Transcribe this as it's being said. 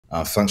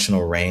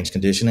functional range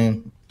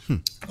conditioning, Hmm.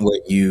 where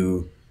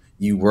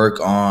you work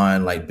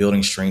on like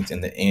building strength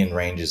in the end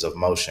ranges of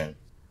motion.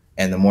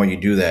 And the more you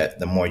do that,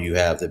 the more you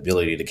have the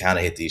ability to kind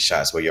of hit these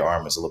shots where your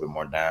arm is a little bit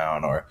more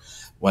down, or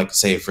like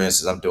say for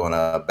instance, I'm doing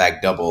a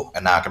back double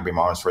and now I can bring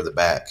my arms further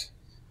back.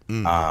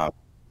 Mm. Um,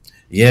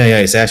 yeah,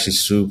 it's actually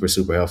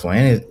super helpful,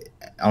 and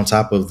on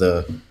top of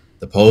the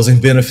posing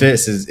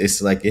benefits,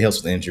 it's like it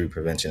helps with injury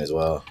prevention as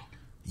well.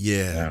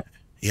 Yeah. Yeah,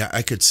 Yeah,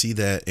 I could see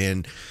that.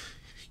 And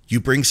you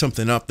bring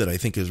something up that I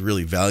think is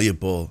really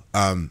valuable.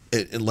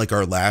 Like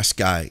our last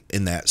guy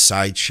in that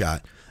side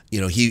shot,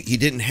 he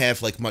didn't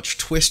have like much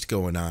twist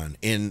going on,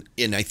 and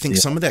I think yeah.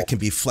 some of that can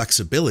be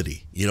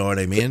flexibility. You know what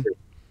I mean?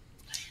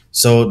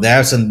 So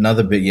that's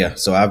another bit. Yeah.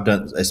 So I've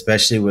done,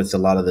 especially with a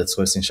lot of the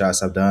twisting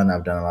shots I've done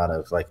a lot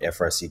of like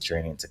FRC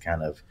training to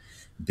kind of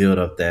build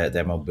up that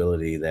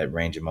mobility, that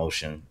range of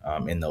motion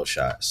in those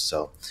shots.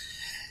 So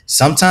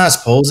sometimes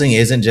posing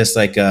isn't just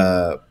like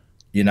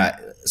you know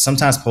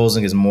sometimes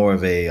posing is more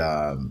of a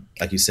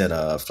like you said,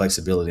 a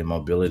flexibility and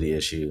mobility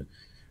issue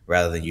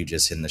rather than you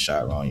just hitting the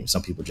shot wrong.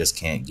 Some people just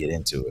can't get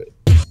into it.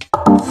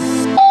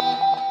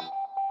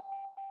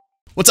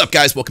 What's up,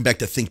 guys? Welcome back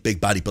to Think Big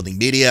Bodybuilding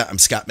Media. I'm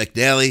Scott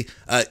McNally.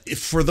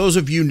 For those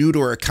of you new to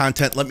our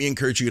content, let me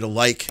encourage you to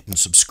like and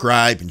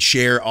subscribe and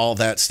share all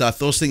that stuff.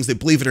 Those things, they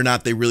believe it or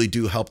not, they really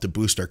do help to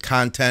boost our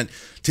content.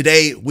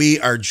 Today, we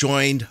are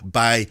joined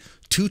by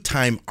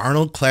two-time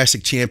Arnold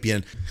Classic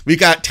champion. We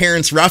got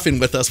Terrence Ruffin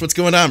with us. What's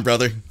going on,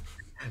 brother?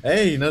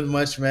 Hey, nothing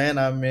much, man.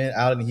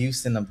 Out in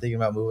Houston. I'm thinking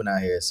about moving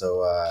out here,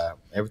 so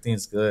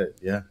everything's good.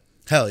 Yeah.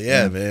 Hell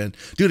yeah, man.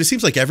 Dude, it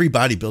seems like every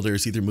bodybuilder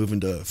is either moving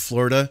to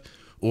Florida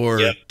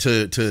or Yeah.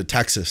 to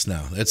Texas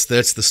now. That's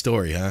the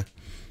story, huh?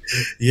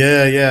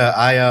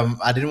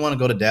 I didn't want to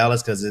go to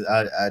Dallas because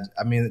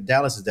I mean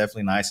Dallas is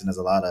definitely nice, and there's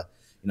a lot of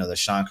the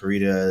Sean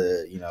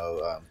Carita,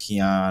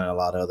 Keon, and a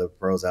lot of other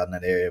pros out in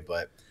that area.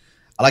 But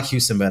I like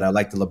Houston better. I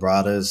like the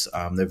Labradas.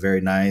 They're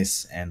very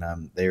nice, and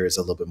there is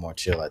a little bit more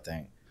chill, I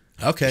think,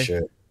 for Okay.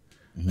 sure.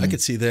 I Hmm.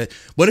 could see that.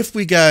 What if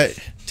we got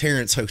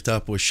Terrence hooked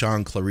up with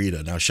Sean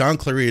Clarita? Now, Sean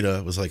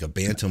Clarita was like a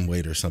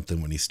bantamweight or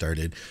something when he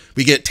started.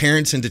 We get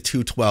Terrence into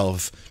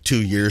 212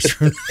 2 years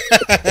from now.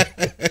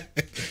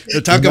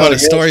 So talk about a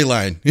Yeah,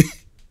 storyline.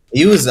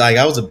 he was like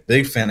I was a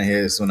big fan of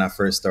his when I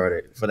first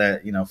started for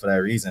that for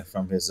that reason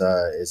from his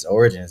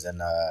origins and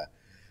I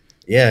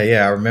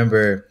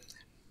remember.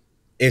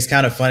 It's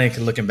kind of funny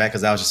looking back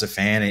because I was just a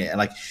fan and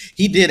like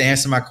he did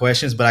answer my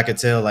questions, but I could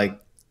tell like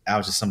I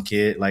was just some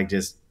kid, like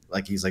just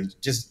like he's like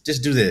just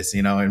do this,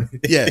 and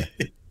Yeah.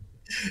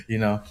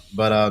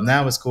 But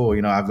now it's cool.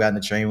 I've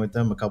gotten to train with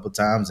them a couple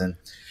times, and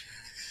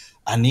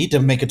I need to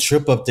make a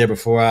trip up there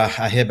before I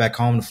head back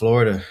home to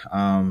Florida.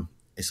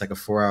 It's like a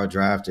 4 hour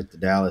drive to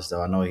Dallas,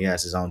 though. I know he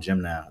has his own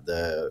gym now.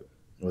 The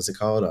What's it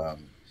called?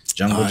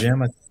 Jungle Uh,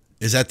 Gym.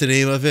 is that the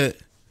name of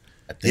it?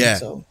 I think Yeah.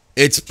 so.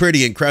 It's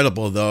pretty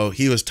incredible, though.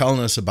 He was telling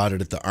us about it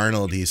at the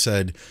Arnold. He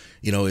said,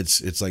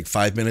 it's like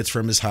 5 minutes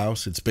from his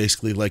house. It's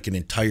basically like an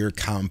entire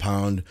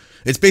compound.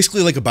 It's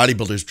basically like a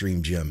bodybuilder's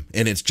dream gym,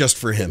 and it's just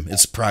for him.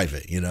 It's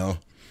private.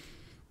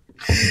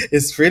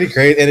 It's pretty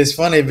crazy, and it's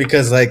funny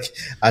because like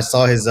I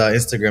saw his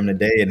Instagram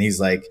today, and he's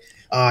like,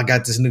 "Oh, I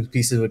got this new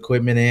piece of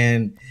equipment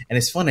in," and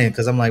it's funny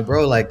because I'm like,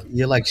 "Bro, like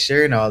you're like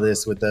sharing all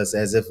this with us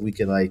as if we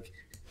could like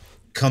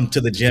come to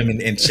the gym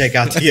and check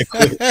out the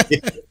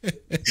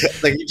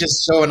equipment, like you're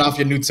just showing off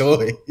your new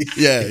toy."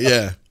 Yeah,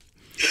 yeah.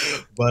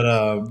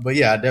 But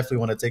yeah, I definitely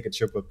want to take a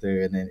trip up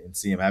there and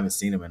see him. I haven't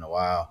seen him in a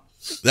while.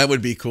 That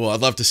would be cool. I'd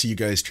love to see you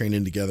guys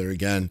training together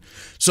again.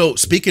 So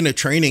speaking of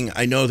training,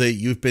 I know that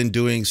you've been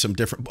doing some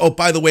different. Oh,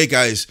 by the way,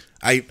 guys,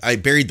 I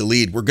buried the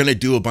lead. We're going to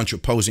do a bunch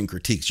of posing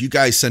critiques. You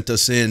guys sent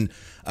us in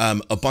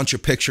a bunch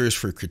of pictures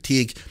for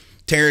critique.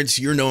 Terrence,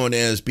 you're known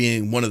as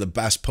being one of the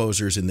best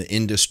posers in the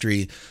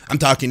industry. I'm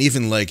talking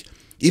even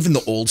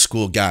the old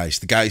school guys,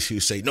 the guys who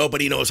say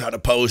nobody knows how to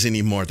pose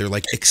anymore. They're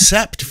like,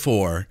 except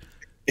for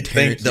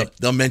Thank you.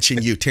 they'll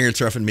mention you, Terrence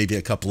Ruffin, maybe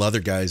a couple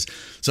other guys.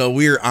 So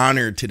we're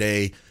honored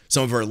today.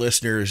 Some of our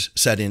listeners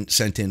sent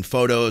in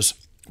photos.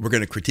 We're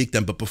going to critique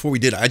them, but before we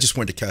did, I just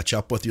wanted to catch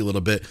up with you a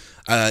little bit.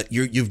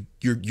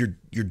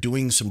 You're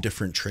doing some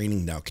different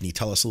training now. Can you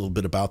tell us a little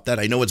bit about that?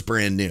 I know it's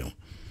brand new.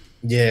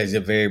 Yeah, it's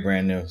very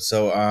brand new.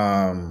 So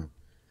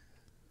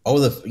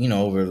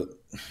over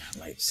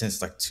like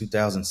since like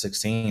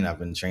 2016, I've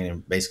been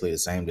training basically the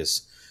same,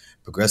 just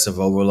progressive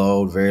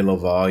overload, very low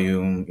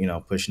volume,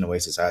 pushing the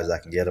weights as high as I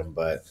can get them.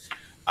 But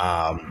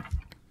um,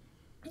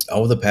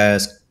 over the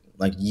past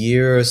like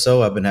year or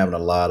so, I've been having a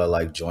lot of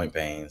like joint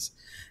pains.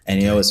 And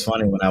Okay. it's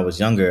funny, when I was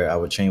younger, I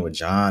would train with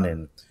John,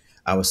 and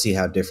I would see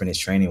how different his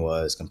training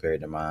was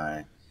compared to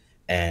mine.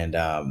 And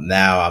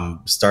now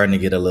I'm starting to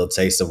get a little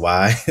taste of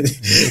why,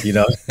 you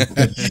know,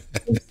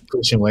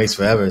 pushing weights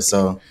forever.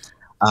 So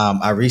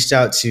I reached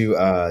out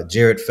to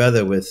Jared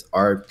Feather with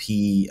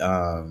RP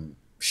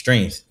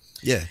Strength,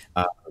 Yeah.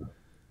 uh,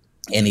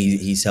 and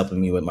he's helping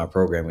me with my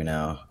programming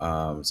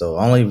now. So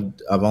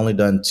I've only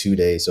done 2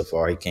 days so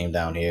far. He came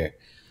down here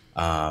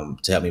to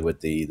help me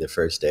with the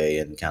first day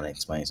and kind of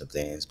explain some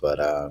things.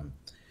 But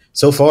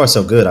So far,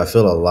 so good. I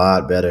feel a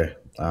lot better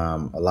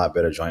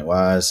joint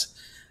wise.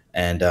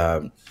 And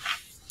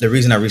the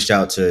reason I reached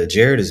out to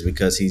Jared is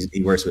because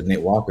he works with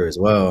Nick Walker as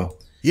well.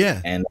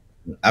 Yeah. And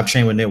I've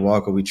trained with Nick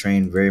Walker. We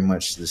trained very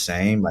much the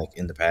same, like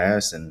in the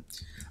past. And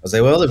I was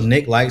like, well, if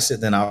Nick likes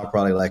it, then I'll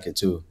probably like it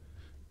too.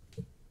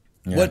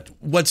 Yeah.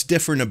 What's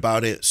different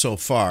about it so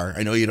far?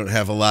 I know you don't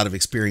have a lot of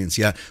experience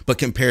yet, but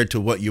compared to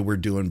what you were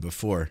doing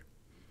before.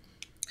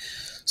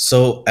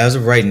 So as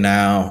of right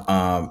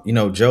now,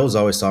 Joe's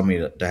always taught me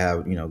to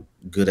have,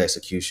 good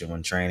execution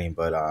when training,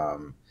 but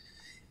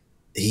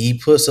he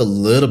puts a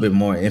little bit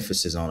more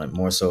emphasis on it,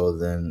 more so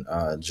than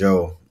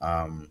Joe,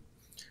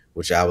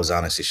 which I was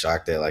honestly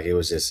shocked at. Like it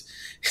was just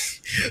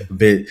a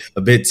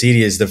bit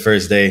tedious the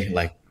first day.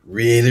 Like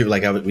really,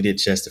 like we did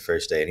chest the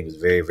first day, and he was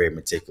very very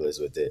meticulous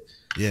with it.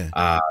 Yeah.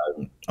 Uh,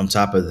 on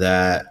top of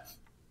that,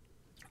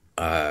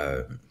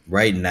 uh,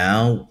 right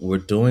now we're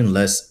doing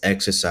less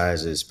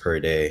exercises per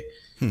day.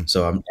 Hmm.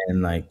 So I'm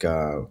and like,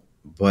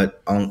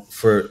 but on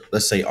for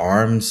let's say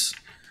arms,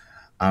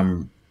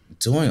 I'm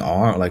doing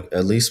arm like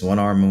at least one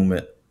arm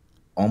movement.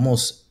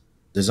 Almost,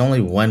 there's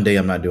only one day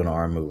I'm not doing an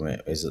arm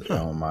movement is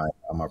Huh. on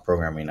my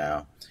programming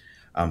now.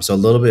 So a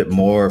little bit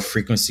more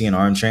frequency in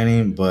arm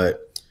training,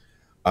 but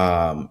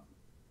um,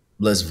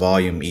 less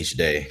volume each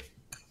day.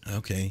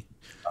 Okay.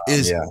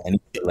 Is Yeah, and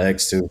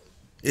legs too.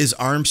 is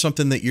arm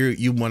something that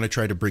you want to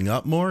try to bring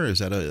up more? Is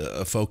that a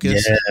Yeah,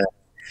 focus?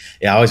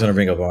 yeah. I always want to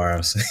bring up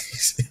arms,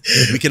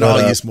 We can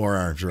but all use more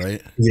arms,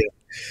 right? yeah.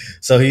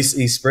 So he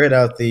spread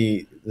out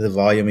the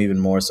volume even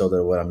more so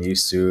than what I'm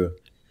used to.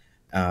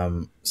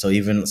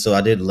 So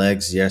I did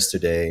legs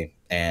yesterday,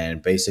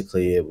 and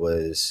basically it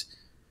was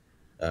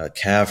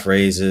calf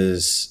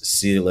raises,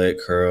 seated leg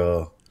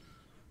curl,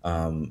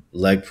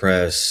 leg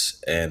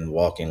press, and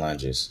walking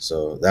lunges.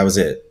 So that was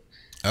it.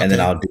 And then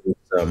Okay. I'll do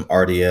some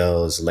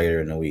RDLs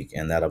later in the week,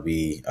 and that'll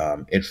be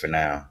it for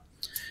now.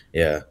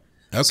 Yeah.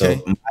 So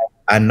Okay.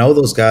 I know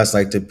those guys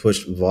like to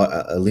push,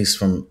 at least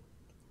from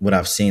what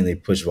I've seen, they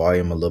push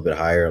volume a little bit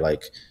higher,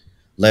 like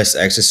less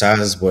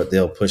exercises, but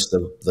they'll push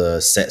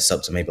the sets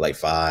up to maybe like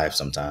five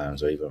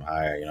sometimes or even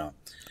higher, where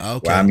I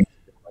Okay. mean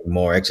like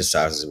more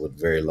exercises with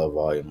very low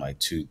volume, like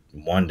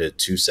 1 to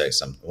 2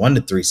 sets, 1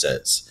 to 3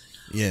 sets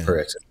Yeah. per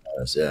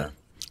exercise. Yeah.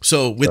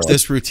 So with So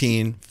this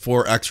routine,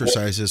 4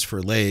 exercises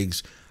for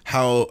legs,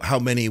 how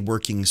many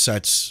working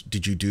sets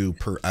did you do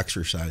per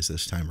exercise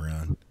this time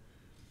around?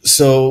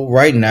 so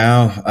right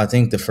now, I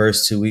think the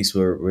first 2 weeks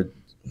we're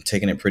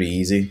taking it pretty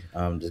easy,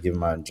 just giving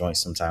my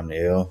joints some time to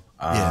heal.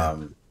 Yeah.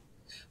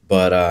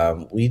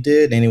 But we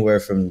did anywhere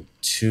from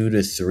 2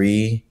 to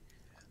 3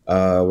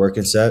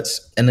 working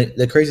sets, and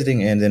the crazy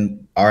thing, and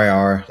then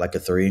RIR like a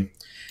three.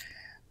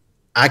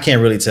 I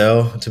can't really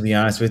tell, to be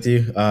honest with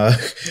you.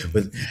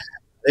 With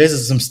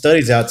there's some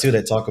studies out too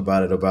that talk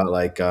about it, about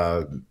like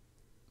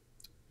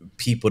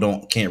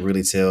people can't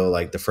really tell.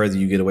 Like the further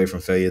you get away from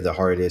failure, the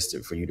harder it is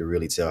for you to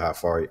really tell how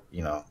far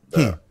Hmm.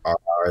 the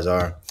RRs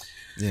are.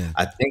 Yeah.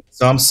 I think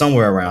so. I'm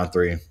somewhere around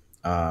three,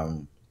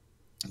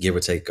 give or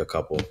take a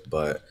couple.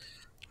 But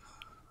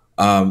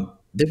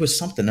there was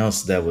something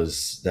else that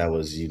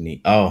was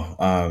unique.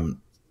 Oh,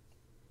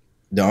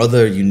 the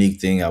other unique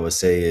thing I would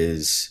say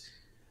is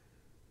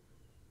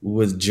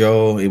with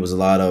Joe, it was a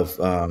lot of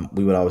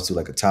we would always do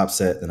like a top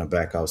set, then a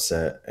back out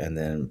set, and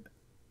then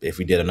if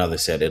we did another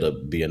set, it'll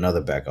be another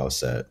back out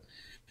set.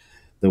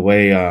 The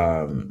way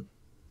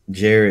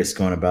Jared's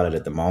going about it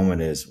at the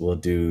moment is we'll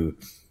do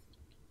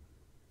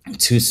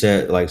two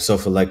set, like so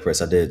for leg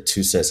press, I did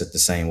 2 sets at the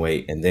same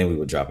weight, and then we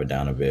would drop it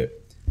down a bit.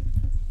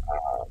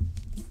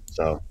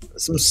 So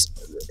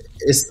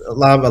it's a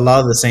lot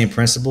of the same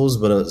principles,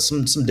 but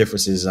some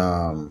differences.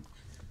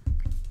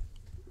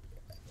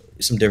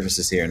 Some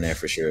differences here and there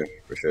for sure,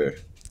 for sure. And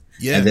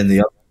Yeah. then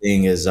the other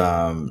thing is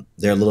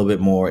they're a little bit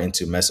more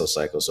into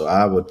mesocycle. So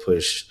I would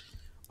push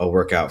a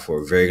workout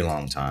for a very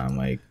long time,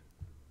 like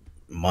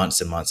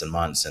months and months and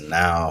months. And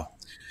now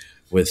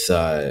with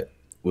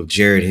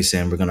Jared, he's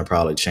saying we're gonna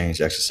probably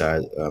change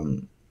exercise.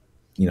 The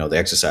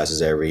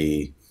exercises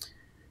every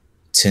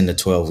 10 to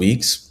 12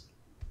 weeks.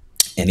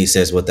 And he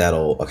says what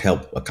that'll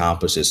help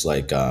accomplish is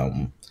like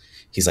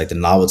he's like the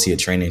novelty of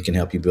training can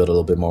help you build a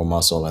little bit more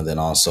muscle, and then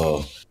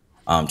also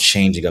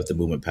changing up the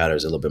movement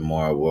patterns a little bit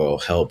more will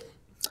help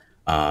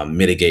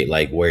mitigate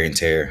like wear and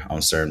tear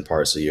on certain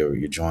parts of your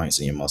joints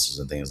and your muscles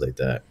and things like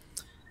that.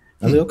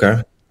 I was Hmm. like,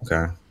 okay,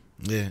 okay,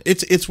 Yeah,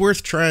 it's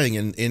worth trying,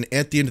 and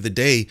at the end of the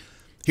day,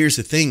 here's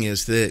the thing: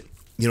 is that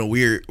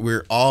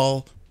we're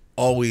all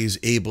always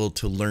able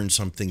to learn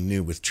something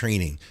new with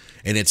training,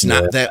 and it's yeah,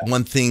 not that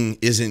one thing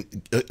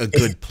isn't a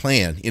good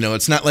plan.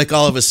 It's not like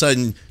all of a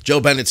sudden Joe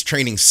Bennett's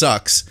training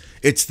sucks.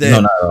 It's no,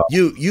 that not at all.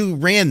 you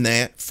ran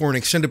that for an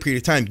extended period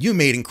of time. You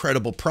made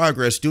incredible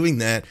progress doing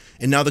that,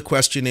 and now the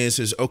question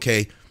is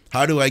okay,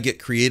 how do I get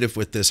creative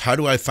with this? How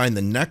do I find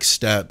the next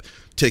step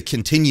to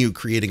continue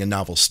creating a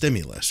novel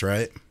stimulus?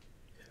 Right?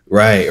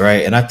 Right,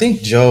 right. And I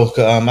think Joe,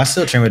 I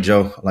still train with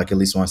Joe like at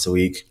least once a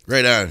week.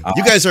 Right on.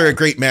 You guys are a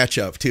great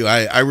matchup too.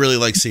 I really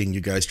like seeing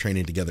you guys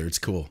training together. It's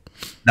cool.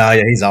 No,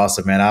 yeah, he's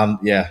awesome, man.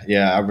 Yeah,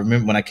 yeah. I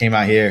remember when I came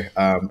out here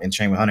and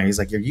trained with Hunter. He's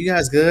like, "Are you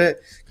guys good?"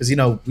 Because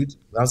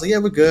I was like, "Yeah,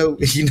 we're good."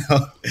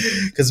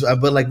 Because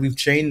but like we've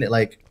trained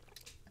like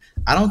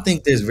I don't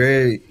think there's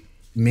very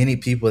many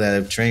people that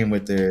have trained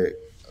with their,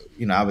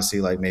 obviously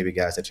like maybe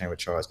guys that train with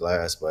Charles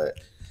Glass, but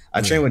I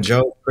trained Yeah, with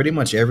Joe pretty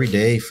much every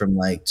day from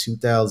like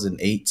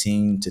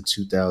 2018 to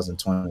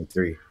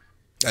 2023.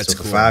 that's So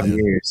for cool, five man.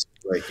 years,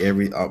 like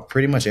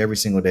pretty much every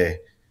single day.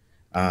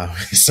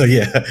 So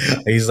yeah,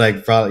 he's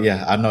like probably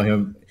yeah. I know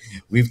him.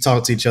 We've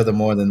talked to each other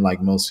more than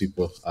like most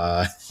people.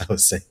 I would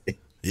say.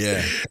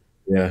 Yeah.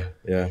 Yeah,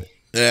 yeah.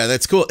 Yeah,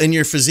 that's cool. And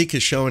your physique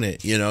is showing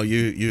it.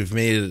 You've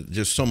made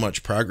just so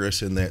much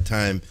progress in that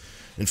time.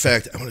 In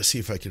fact, I want to see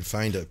if I can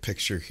find a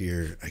picture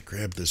here. I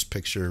grabbed this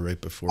picture right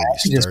before I we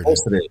actually just started.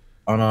 posted it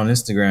on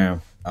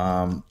Instagram.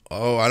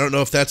 Oh, I don't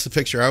know if that's the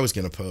picture I was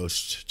going to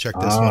post. Check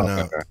this one Okay,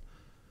 out. okay.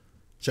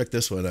 Check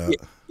this one Yeah, out.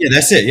 yeah,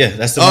 that's it. Yeah,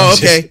 that's the one. Oh,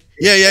 okay.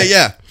 Yeah, yeah,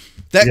 yeah.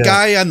 That Yeah.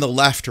 guy on the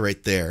left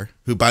right there,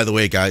 who, by the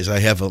way, guys, I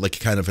have like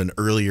kind of an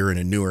earlier and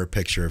a newer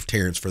picture of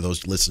Terrence for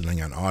those listening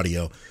on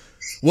audio.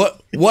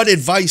 What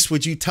advice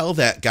would you tell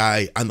that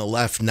guy on the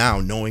left now,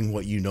 knowing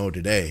what you know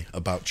today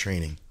about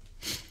training?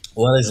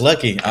 Well, it's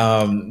lucky.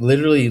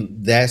 Literally,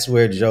 that's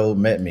where Joe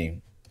met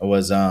me.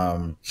 Was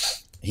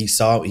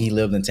he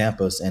lived in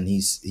Tampa and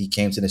he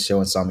came to the show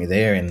and saw me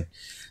there and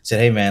said,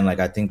 "Hey man, like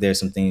I think there's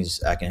some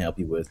things I can help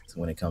you with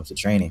when it comes to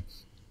training."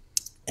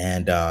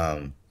 And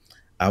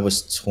I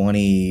was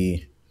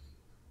 20,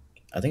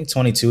 I think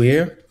 22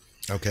 here,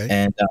 Okay.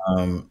 and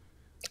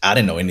I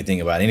didn't know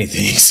anything about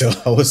anything, so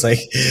I was like,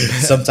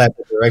 some type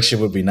of direction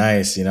would be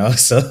nice,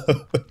 So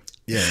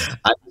Yeah.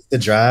 I used to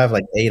drive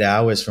like 8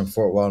 hours from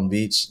Fort Walton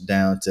Beach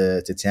down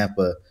to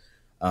Tampa.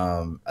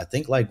 I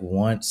think like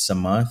once a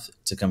month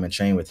to come and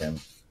train with him.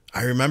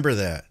 I remember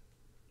that.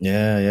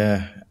 Yeah,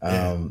 yeah.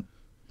 Yeah.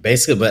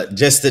 Basically, but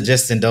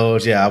just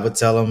indulge. Yeah, I would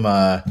tell him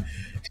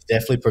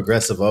definitely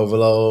progressive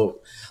overload,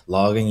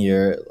 logging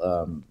your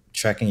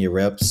tracking your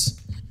reps,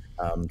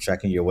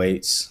 tracking your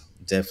weights.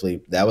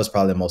 Definitely, that was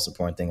probably the most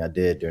important thing I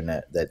did during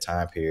that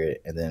time period.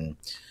 And then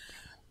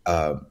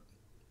uh,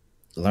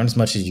 learn as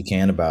much as you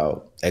can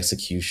about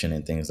execution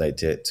and things like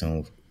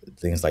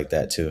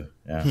that too.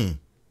 Yeah.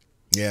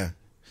 Yeah.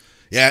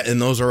 Yeah. And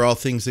those are all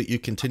things that you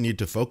continue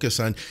to focus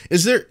on.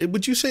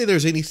 Would you say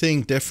there's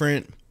anything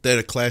different that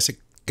a classic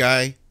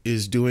guy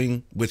is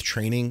doing with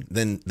training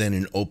than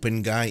an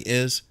open guy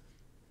is?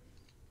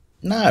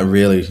 Not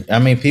really. I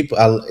mean,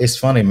 it's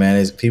funny, man.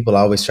 Is people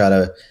always try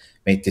to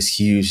make this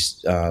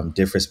huge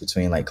difference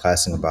between like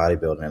classic and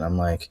bodybuilding, and I'm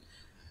like,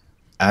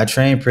 I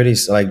train pretty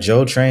like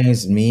Joe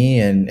trains me,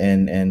 and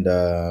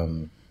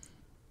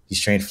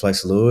he's trained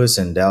Flex Lewis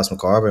and Dallas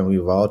McCarver, and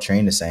we've all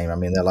trained the same. I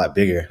mean, they're a lot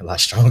bigger, a lot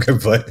stronger,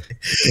 but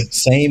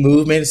same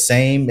movement,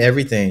 same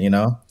everything.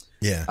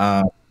 Yeah.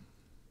 Um,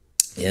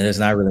 yeah, there's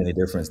not really any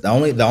difference. The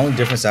only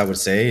difference I would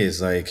say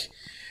is like,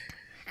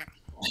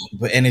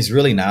 and it's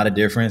really not a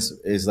difference.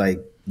 Is like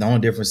the only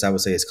difference I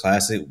would say is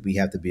classic. We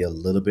have to be a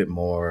little bit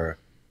more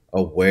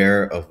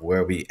aware of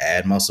where we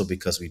add muscle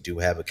because we do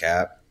have a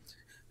cap.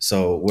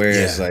 So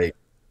whereas Yeah. like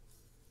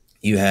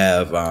you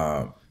have,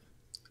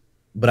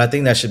 but I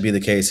think that should be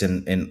the case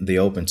in the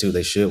open too.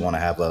 They should want to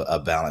have a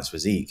balanced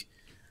physique,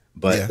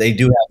 but Yeah. they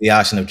do have the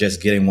option of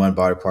just getting one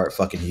body part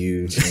fucking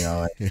huge,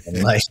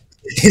 and like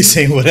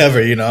saying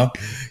whatever.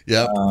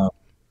 Yep. Um,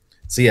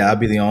 so yeah, I'd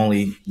be the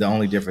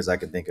only difference I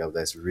can think of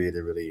that's really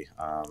really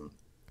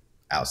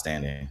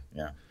outstanding.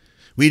 Yeah.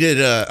 We did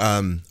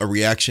a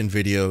reaction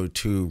video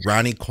to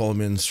Ronnie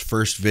Coleman's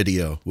first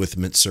video with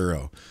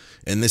Mitsuru.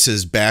 And this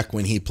is back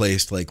when he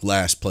placed like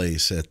last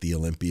place at the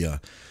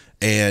Olympia.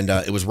 And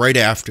it was right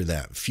after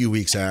that, a few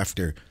weeks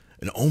after.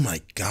 And oh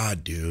my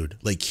God, dude.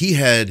 Like he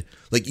had,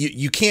 like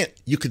you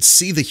could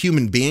see the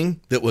human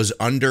being that was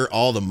under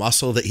all the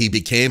muscle that he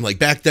became. Like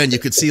back then you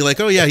could see like,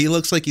 oh yeah, he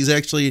looks like he's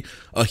actually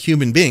a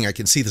human being. I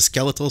can see the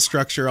skeletal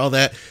structure, all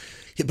that.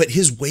 But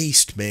his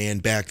waist, man,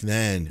 back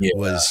then Yeah.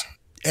 was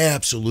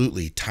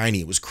absolutely tiny.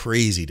 It was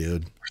crazy,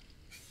 dude.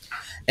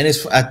 And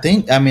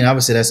I mean,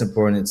 obviously that's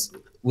important. It's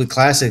with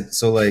classic.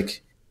 So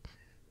like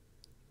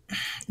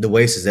the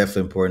waist is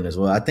definitely important as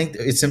well. I think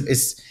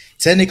it's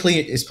technically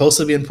it's supposed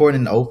to be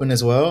important in open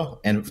as well.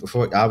 And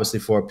for obviously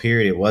for a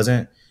period it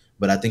wasn't,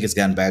 but I think it's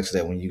gotten back to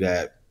that when you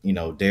got,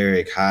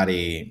 Derek,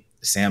 Hottie,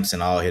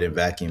 Samson all hitting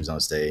vacuums on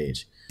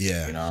stage,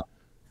 Yeah. you know?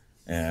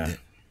 Yeah.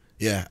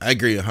 Yeah, I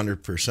agree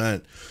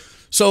 100%.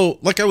 So,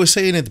 like I was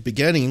saying at the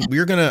beginning,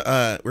 we're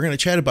gonna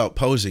chat about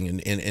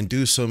posing and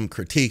do some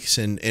critiques.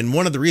 And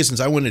one of the reasons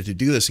I wanted to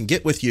do this and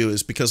get with you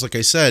is because, like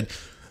I said,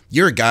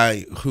 you're a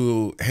guy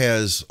who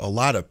has a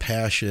lot of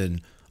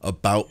passion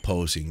about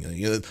posing.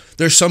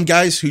 There's some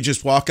guys who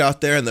just walk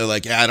out there and they're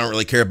like, yeah, I don't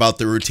really care about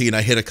the routine.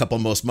 I hit a couple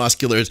most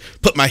musculars,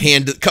 cut my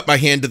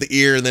hand to the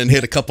ear, and then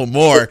hit a couple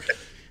more.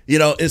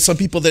 And some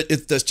people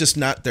that's just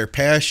not their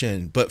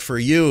passion. But for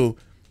you,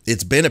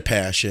 it's been a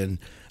passion.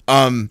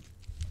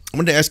 I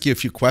wanted to ask you a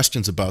few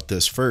questions about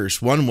this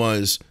first. One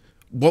was,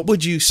 what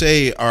would you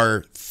say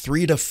are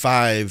 3 to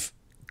 5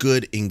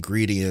 good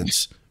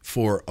ingredients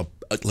for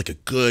like a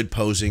good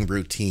posing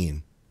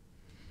routine?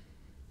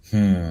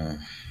 Hmm.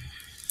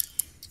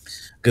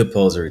 Good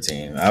pose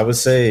routine. I would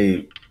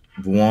say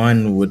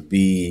one would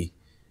be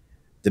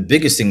the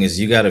biggest thing is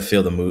you got to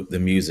feel the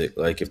music.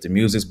 Like if the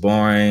music's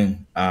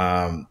boring,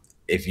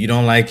 if you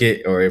don't like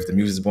it, or if the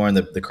music's boring,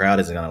 the crowd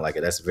isn't gonna like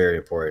it. That's very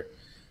important.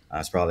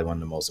 It's probably one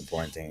of the most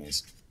important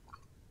things.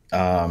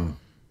 Um,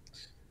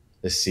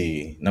 let's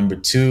see. Number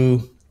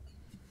two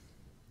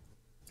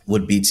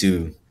would be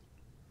to.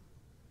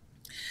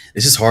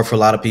 It's just hard for a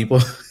lot of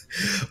people,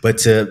 but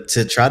to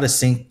try to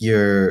sync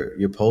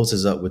your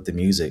poses up with the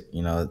music.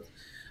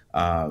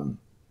 Um,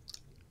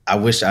 I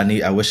wish I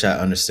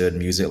understood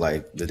music,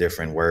 like the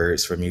different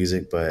words for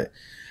music, but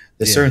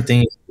there's Yeah. certain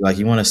things like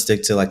you want to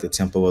stick to like the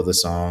tempo of the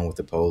song with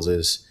the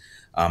poses.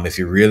 If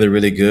you're really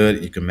really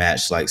good, you can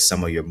match like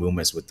some of your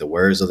movements with the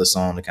words of the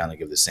song to kind of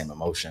give the same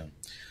emotion.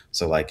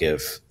 So like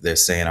if they're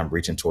saying I'm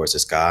reaching towards the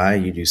sky,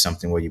 you do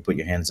something where you put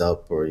your hands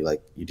up, or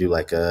you do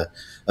like a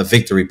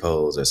victory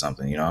pose or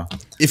something.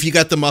 If you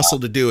got the muscle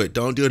to do it,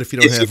 don't do it if you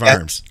don't If you have got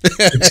arms.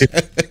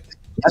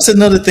 That's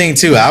another thing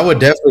too. I would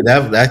definitely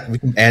that we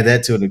can add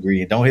that to an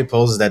ingredient. Don't hit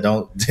poses that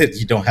don't that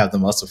you don't have the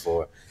muscle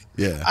for.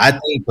 Yeah. I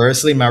think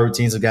personally, my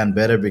routines have gotten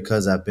better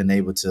because I've been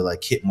able to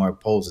like hit more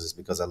poses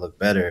because I look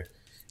better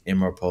in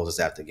more poses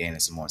after gaining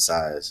some more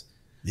size.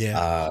 Yeah.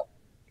 Uh,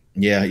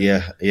 yeah,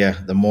 yeah, yeah.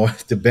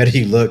 The better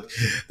you look,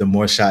 the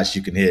more shots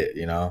you can hit.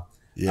 Yeah.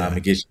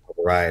 It gives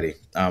you variety,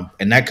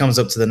 and that comes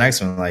up to the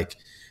next one. Like,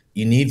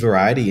 you need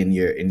variety in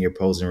your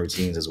posing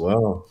routines as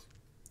well.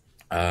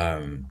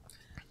 Um,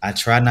 I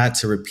try not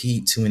to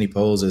repeat too many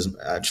poses.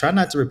 I try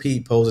not to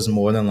repeat poses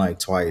more than like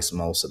twice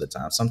most of the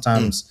time. Mm.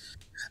 Sometimes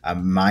I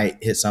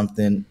might hit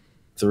something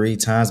 3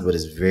 times, but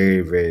it's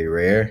very, very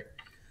rare.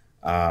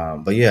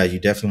 But yeah, you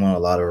definitely want a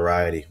lot of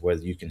variety,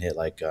 whether you can hit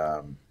like,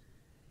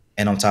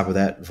 and on top of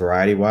that,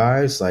 variety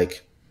wise,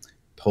 like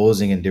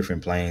posing in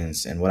different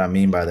planes. And what I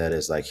mean by that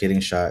is like hitting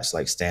shots,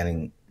 like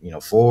standing,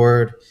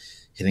 forward,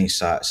 hitting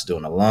shots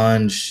doing a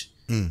lunge,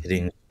 Mm.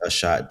 hitting a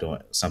shot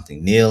doing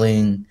something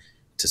kneeling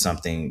to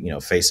something,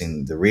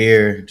 facing the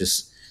rear.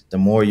 Just the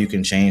more you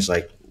can change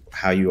like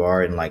how you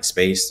are in like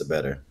space, the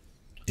better.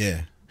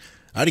 Yeah.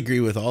 I'd agree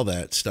with all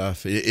that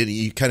stuff.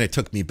 You kind of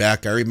took me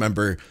back. I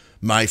remember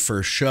my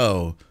first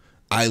show.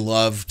 I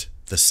loved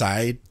the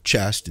side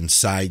chest and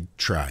side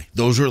try.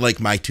 Those were like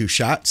my two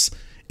shots.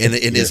 And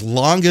Yeah. as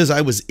long as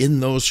I was in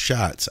those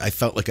shots, I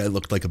felt like I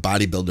looked like a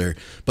bodybuilder.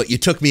 But you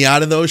took me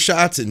out of those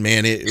shots, and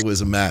man, it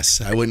was a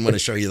mess. I wouldn't want to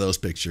show you those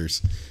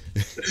pictures.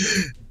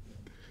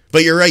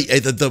 But you're right.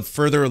 The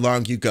further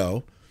along you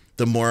go,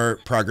 the more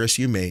progress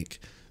you make,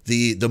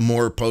 the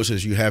more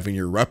poses you have in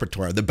your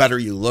repertoire, the better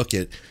you look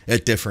at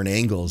different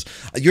angles.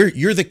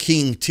 You're the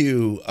king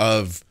too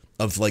of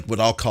like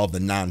what I'll call the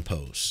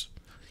non-pose.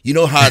 You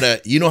know how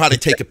to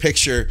take a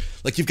picture.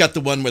 Like you've got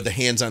the one with the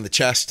hands on the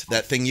chest,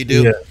 that thing you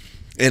do. Yeah.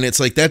 And it's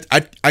like that.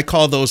 I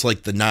call those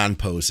like the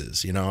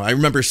non-poses. I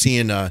remember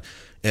seeing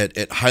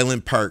at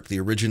Highland Park, the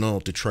original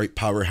Detroit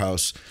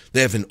powerhouse,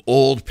 they have an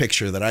old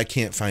picture that I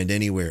can't find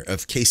anywhere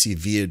of Casey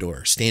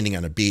Viador standing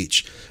on a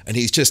beach, and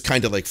he's just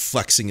kind of like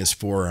flexing his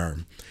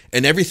forearm.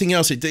 And everything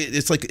else,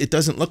 it's like it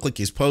doesn't look like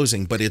he's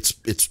posing, but it's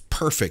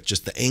perfect.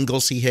 Just the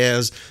angles he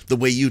has, the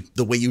way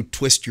you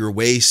twist your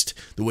waist,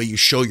 the way you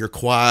show your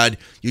quad,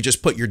 you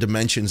just put your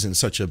dimensions in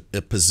such a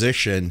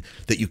position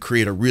that you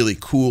create a really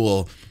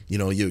cool.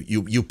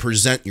 You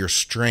present your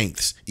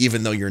strengths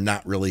even though you're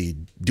not really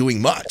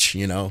doing much.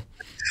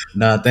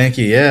 No, thank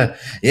you. Yeah,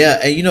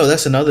 yeah, and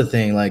that's another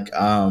thing. Like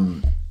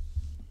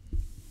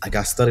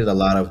I studied a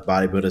lot of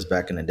bodybuilders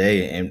back in the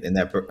day, and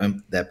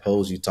that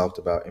pose you talked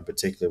about in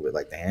particular with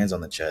like the hands on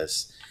the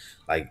chest.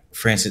 Like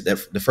Francis,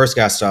 the first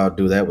guy I saw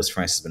do that was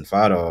Francis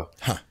Benfado.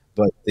 Huh.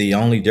 But the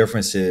only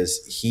difference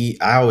is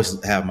I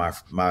always have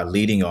my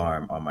leading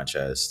arm on my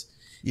chest.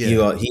 Yeah.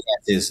 He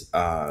has his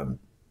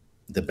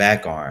the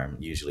back arm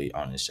usually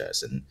on his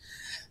chest,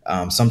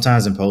 and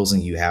sometimes in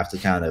posing you have to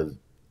kind of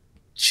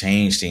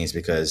change things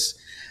because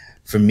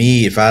for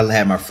me, if I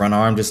had my front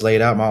arm just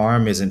laid out, my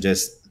arm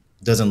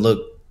doesn't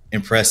look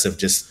impressive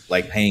just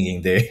like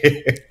hanging there.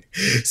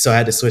 So I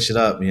had to switch it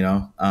up.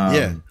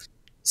 Yeah.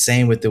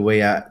 Same with the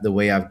way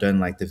I've done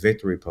like the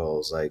victory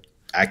pose. Like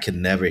I could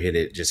never hit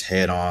it just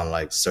head on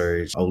like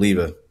Serge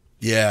Oliva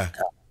Yeah.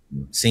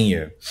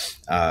 Senior,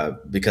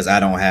 because I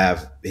don't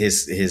have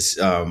his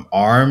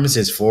arms,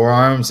 his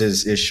forearms,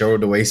 his shoulder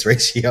to waist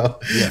ratio.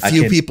 Yeah. I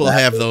Few can people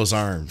have those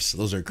arms.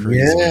 Those are crazy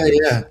Yeah, arms.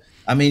 yeah.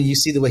 I mean, you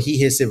see the way he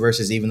hits it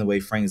versus even the way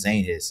Frank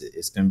Zane hits it.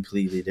 It's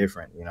completely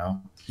different.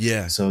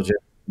 Yeah. So just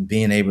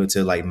being able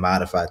to like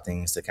modify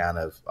things to kind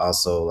of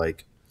also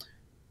like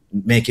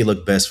make it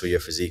look best for your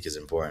physique is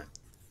important.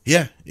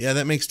 Yeah, yeah,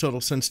 that makes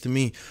total sense to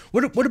me.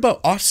 What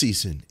about off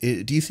season?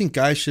 Do you think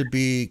guys should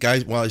be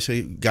guys? Well, I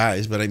say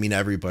guys, but I mean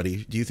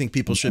everybody. Do you think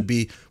people should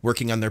be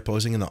working on their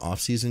posing in the off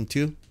season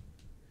too?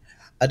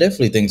 I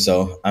definitely think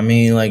so. I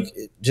mean, like,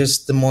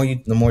 just the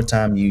more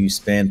time you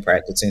spend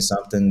practicing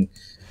something,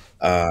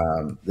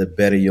 the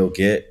better you'll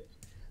get.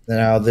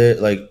 Now, there,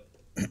 like,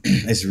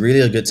 it's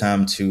really a good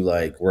time to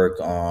like work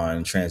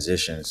on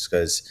transitions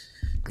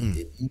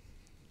Mm,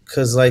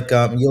 like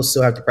you'll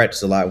still have to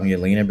practice a lot when you're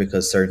leaner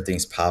because certain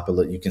things pop a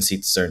little. You can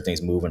see certain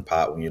things move and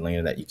pop when you're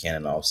leaner that you can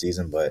in the off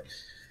season. But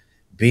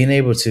being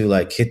able to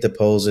like hit the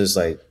poses,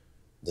 like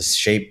the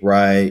shape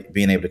right,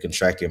 being able to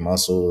contract your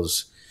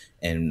muscles,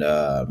 and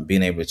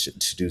being able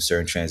to do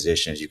certain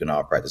transitions, you can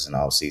all practice in the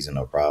off season,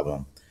 no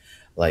problem.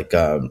 Like,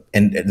 and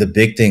the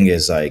big thing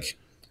is like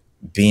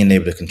being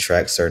able to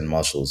contract certain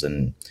muscles,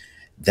 and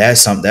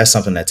that's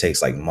something that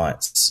takes like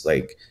months.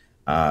 Like,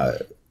 uh,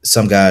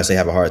 some guys they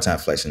have a hard time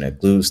flexing their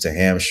glutes, their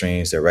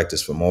hamstrings, their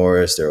rectus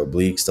femoris, their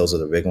obliques. Those are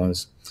the big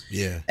ones,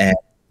 yeah, and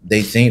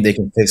they think they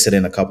can fix it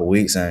in a couple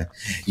weeks, and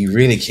you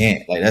really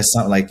can't. Like, that's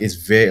something like it's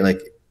very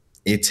like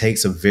it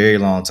takes a very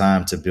long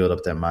time to build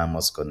up that mind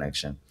muscle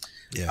connection.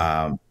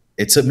 yeah, Um,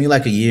 it took me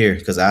like a year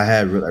because I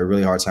had a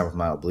really hard time with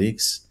my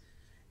obliques,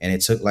 and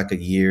it took like a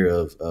year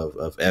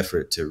of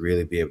effort to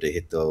really be able to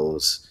hit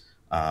those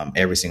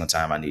every single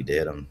time I need to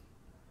hit them.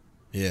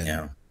 yeah.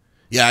 Yeah.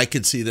 Yeah, I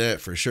could see that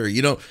for sure.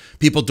 You know,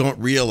 people don't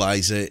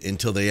realize it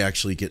until they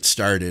actually get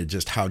started,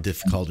 just how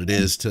difficult it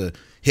is to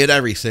hit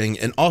everything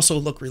and also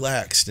look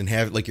relaxed and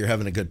have like you're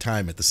having a good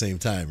time at the same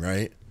time,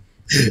 right?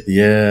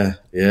 Yeah,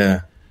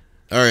 yeah.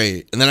 All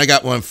right. And then I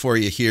got one for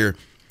you here.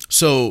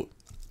 So,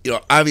 you know,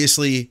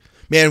 obviously,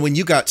 man, when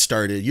you got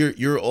started,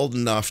 you're old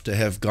enough to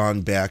have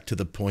gone back to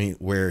the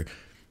point where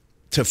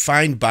to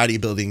find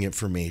bodybuilding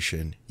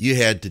information, you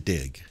had to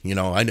dig. You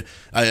know,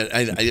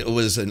 it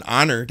was an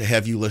honor to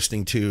have you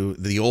listening to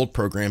the old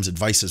programs,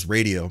 Advices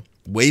Radio,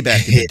 way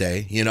back in the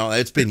day. You know,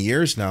 it's been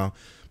years now,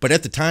 but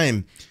at the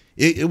time,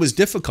 it was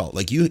difficult.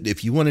 Like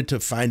if you wanted to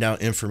find out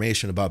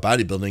information about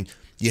bodybuilding,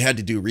 you had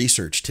to do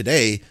research.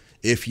 Today,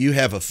 if you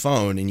have a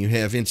phone and you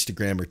have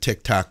Instagram or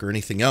TikTok or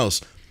anything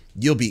else,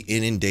 you'll be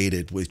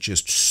inundated with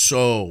just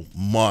so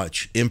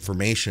much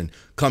information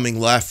coming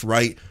left,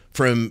 right,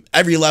 from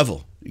every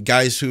level.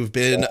 Guys who've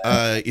been,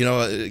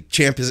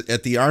 champ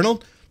at the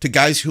Arnold to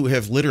guys who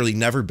have literally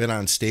never been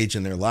on stage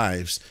in their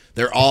lives.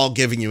 They're all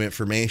giving you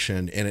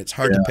information, and it's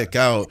hard to Yeah. pick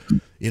out,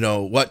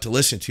 what to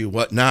listen to,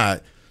 what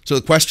not. So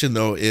the question,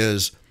 though,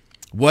 is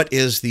what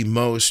is the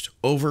most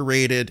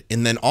overrated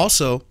and then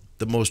also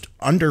the most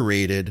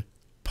underrated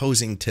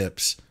posing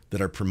tips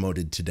that are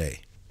promoted today?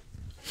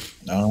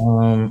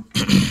 Um,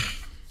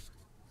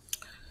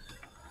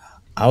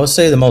 I would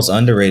say the most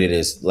underrated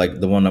is like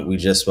the one that we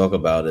just spoke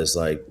about is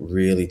like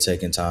really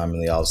taking time in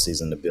the off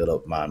season to build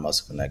up mind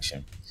muscle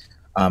connection.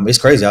 It's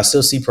crazy. I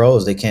still see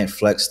pros they can't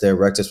flex their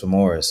rectus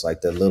femoris,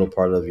 like the little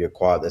part of your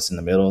quad that's in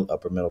the middle,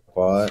 upper middle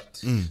quad.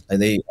 Mm,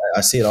 Like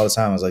I see it all the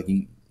time. I was like,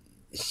 you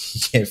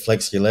can't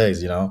flex your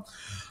legs, or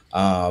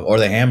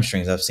the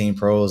hamstrings. I've seen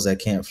pros that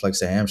can't flex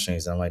their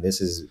hamstrings. And I'm like,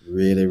 this is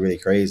really, really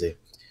crazy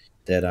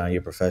that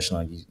you're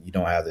professional. You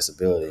don't have this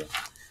ability.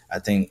 I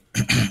think,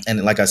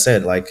 and like I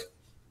said, like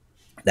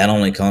that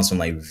only comes from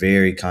like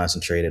very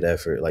concentrated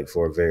effort, like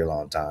for a very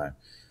long time.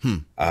 hmm.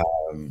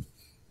 Um,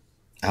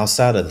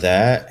 Outside of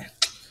that,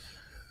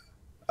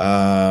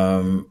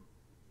 um,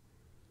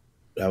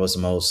 that was the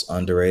most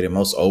underrated,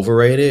 most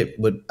overrated.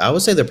 But I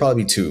would say there'd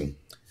probably be two.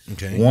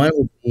 Okay. One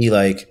would be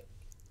like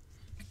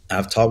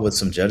I've talked with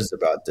some judges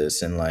about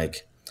this, and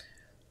like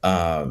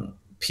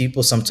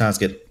people sometimes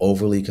get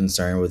overly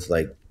concerned with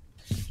like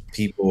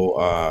people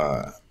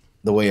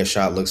the way a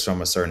shot looks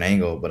from a certain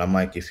angle. But I'm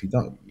like, if you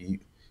don't,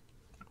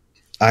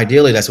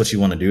 ideally that's what you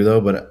want to do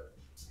though. But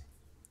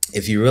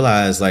if you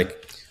realize like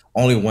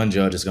only one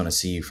judge is going to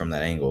see you from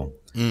that angle,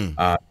 Mm,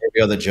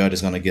 every other judge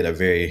is going to get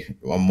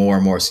a more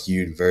and more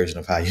skewed version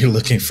of how you're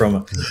looking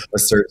from a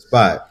certain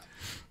spot.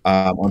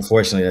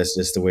 Unfortunately, that's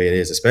just the way it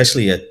is.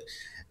 Especially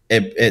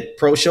at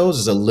pro shows,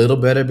 is a little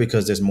better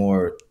because there's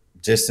more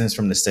distance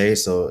from the stage,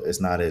 so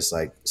it's not as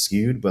like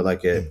skewed. But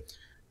like at mm,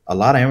 a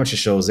lot of amateur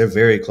shows, they're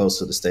very close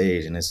to the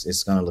stage, and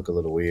it's going to look a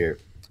little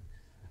weird.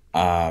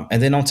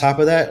 And then on top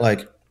of that,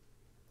 like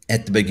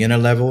at the beginner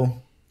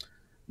level,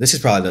 this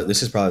is probably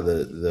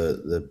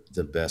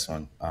the best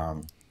one.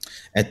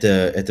 At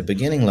the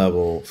beginning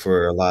level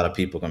for a lot of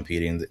people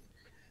competing,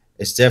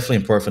 it's definitely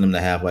important for them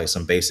to have like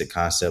some basic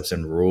concepts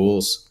and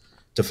rules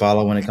to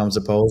follow when it comes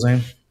to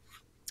posing.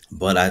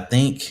 But I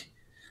think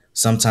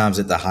sometimes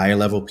at the higher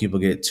level, people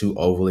get too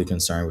overly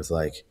concerned with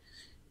like,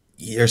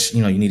 you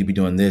need to be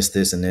doing this,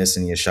 this, and this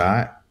in your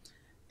shot,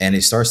 and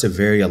it starts to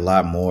vary a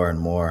lot more and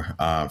more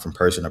from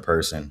person to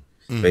person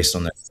mm. based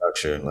on the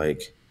structure.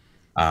 Like,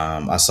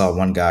 I saw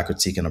one guy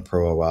critiquing a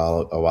pro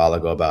a while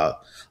ago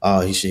about,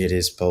 oh, he should hit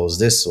his pose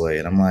this way,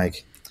 and I'm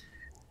like,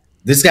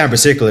 this guy in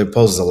particular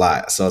poses a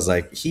lot, so I was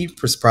like,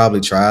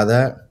 probably tried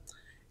that.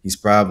 He's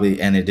probably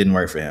and it didn't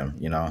work for him,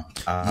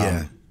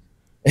 Yeah.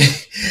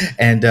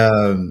 and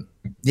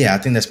yeah, I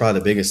think that's probably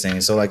the biggest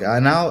thing. So like I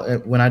now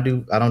when I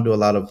don't do a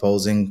lot of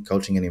posing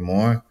coaching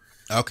anymore,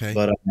 Okay.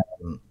 but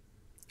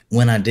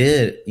when I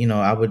did,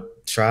 I would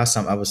try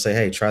some. I would say,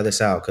 hey, try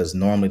this out because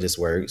normally this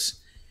works.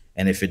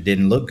 And if it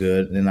didn't look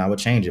good, then I would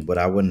change it. But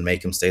I wouldn't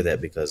make him stay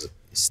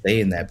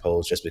in that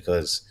pose just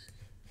because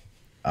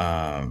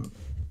um,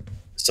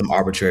 some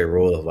arbitrary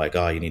rule of like,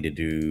 oh, you need to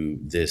do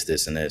this,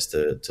 this, and this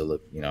to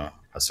look,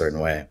 a certain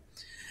way,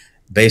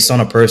 based on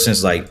a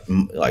person's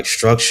like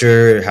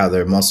structure, how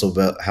their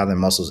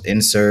muscles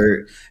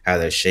insert, how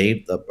they're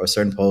shaped. A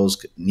certain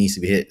pose needs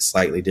to be hit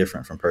slightly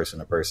different from person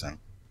to person.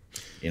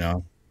 You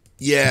know.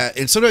 Yeah,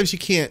 and sometimes you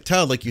can't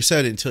tell, like you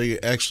said, until you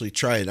actually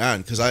try it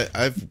on. Because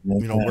I've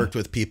Yeah. worked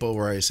with people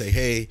where I say,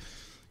 hey,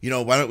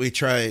 why don't we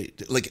try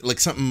like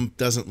something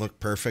doesn't look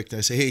perfect.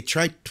 I say, hey,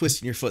 try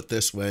twisting your foot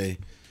this way,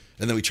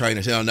 and then we try and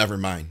I say, oh, never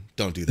mind,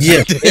 don't do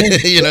Yeah.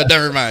 that.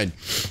 Never mind.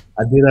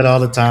 I do that all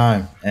the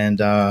time,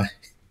 and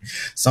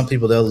some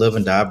people they'll live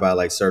and die by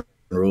like certain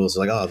rules.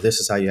 Like, oh, this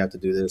is how you have to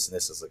do this, and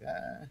this is like, I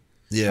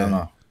don't Yeah.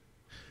 know.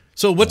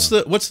 So what's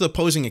Yeah. the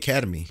posing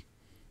academy?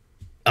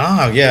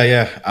 Oh, yeah,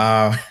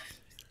 yeah.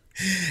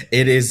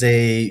 It is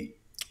a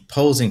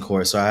posing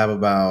course. So I have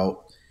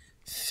about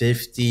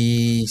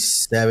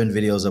 57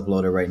 videos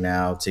uploaded right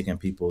now, taking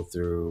people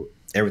through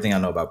everything I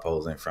know about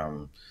posing,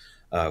 from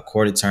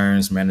quarter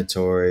turns,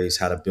 mandatories,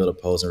 how to build a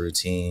posing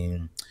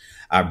routine.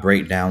 I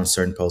break down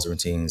certain posing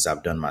routines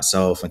I've done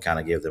myself and kind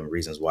of give them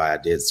reasons why I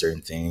did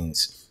certain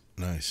things.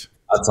 Nice.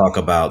 I talk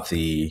about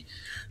a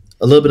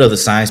little bit of the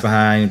science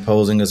behind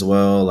posing as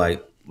well,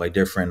 like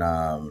different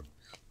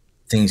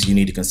things you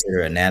need to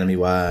consider anatomy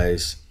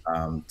wise,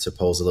 to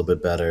pose a little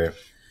bit better,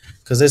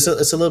 because it's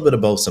a little bit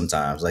of both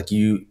sometimes. Like,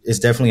 it's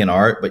definitely an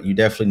art, but you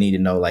definitely need to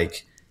know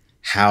like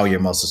how your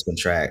muscles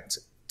contract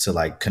to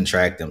like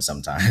contract them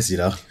sometimes.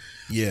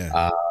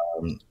 Yeah.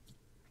 Um,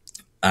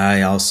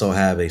 I also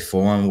have a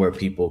forum where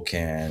people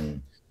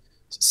can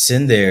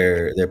send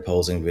their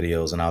posing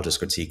videos, and I'll just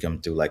critique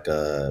them through like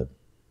a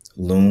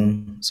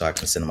Loom, so I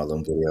can send them a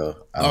Loom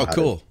video. I don't know Oh, how to.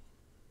 cool.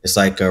 It's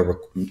like I don't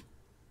know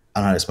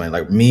how to explain.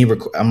 Like me,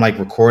 I'm like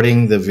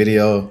recording the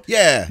video.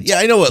 Yeah, yeah,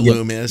 I know what Yeah,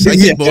 Loom is. I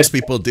think most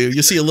people do.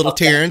 You see a little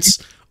Terrence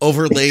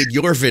overlaid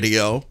your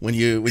video when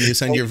you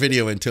send your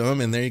video into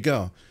him, and there you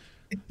go.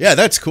 Yeah,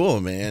 that's cool,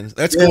 man.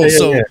 That's yeah, cool.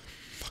 yeah, yeah.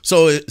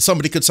 So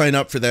somebody could sign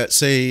up for that.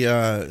 Say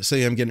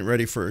I'm getting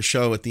ready for a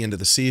show at the end of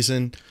the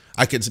season.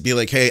 I could be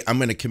like, hey, I'm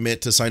going to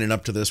commit to signing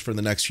up to this for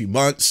the next few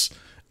months,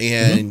 Mhm.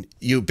 and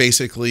you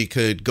basically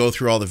could go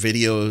through all the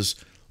videos,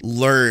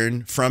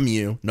 learn from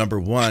you, number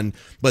one,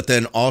 but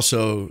then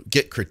also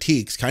get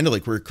critiques, kind of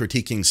like we're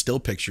critiquing still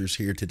pictures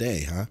here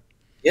today, huh?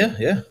 Yeah,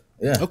 yeah,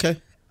 yeah. Okay.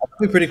 That'd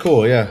be pretty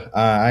cool. Yeah,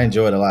 I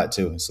enjoy it a lot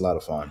too. It's a lot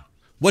of fun.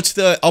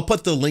 I'll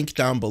put the link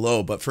down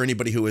below, but for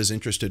anybody who is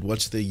interested,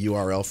 what's the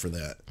URL for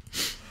that?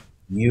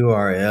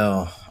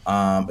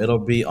 URL. It'll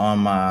be on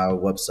my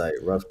website,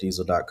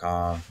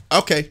 roughdiesel.com.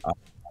 Okay.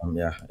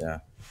 Yeah, yeah.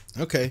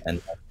 Okay.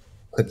 And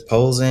click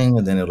posing,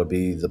 and then it'll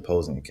be the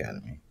Posing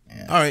Academy.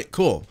 Yeah. All right,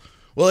 cool.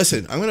 Well,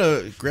 listen, I'm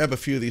gonna grab a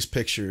few of these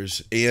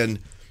pictures, and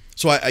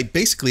so I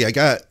basically I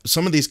got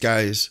some of these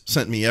guys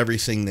sent me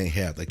everything they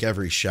had, like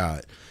every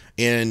shot,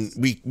 and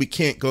we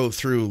can't go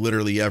through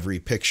literally every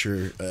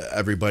picture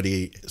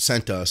everybody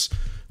sent us.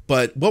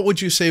 But what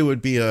would you say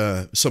would be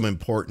some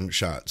important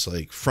shots,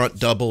 like front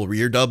double,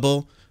 rear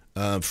double,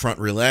 front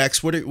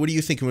relax? What do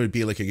you think would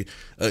be like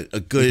a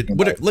good?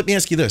 Let me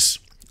ask you this,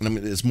 and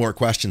there's more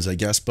questions, I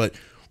guess, but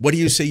what do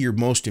you say your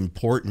most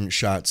important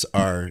shots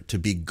are to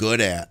be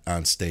good at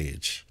on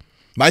stage?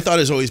 My thought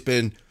has always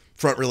been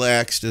front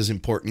relaxed is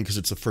important because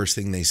it's the first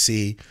thing they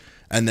see.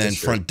 And then That's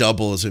true. front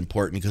double is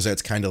important because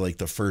that's kind of like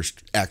the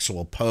first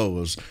actual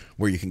pose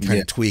where you can kind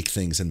Yeah. of tweak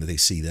things and they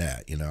see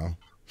that,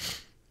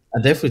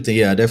 I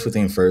definitely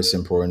think first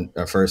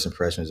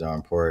impressions are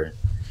important.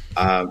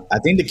 I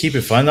think to keep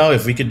it fun though,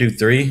 if we could do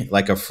three,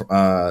 like a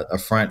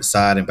front,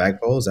 side, and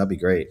back pose, that'd be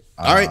great.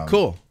 All right,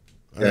 cool.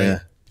 All Yeah, right. yeah.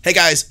 Hey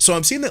guys, so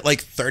I'm seeing that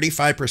like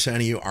 35%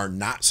 of you are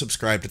not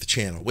subscribed to the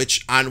channel,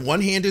 which on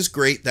one hand is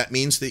great. That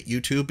means that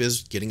YouTube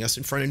is getting us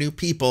in front of new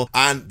people.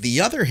 On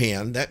the other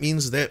hand, that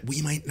means that we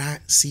might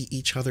not see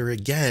each other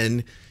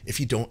again if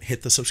you don't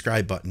hit the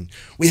subscribe button.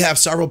 We have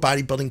several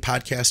bodybuilding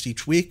podcasts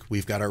each week.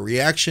 We've got our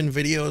reaction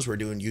videos. We're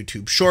doing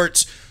YouTube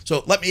shorts.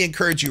 So let me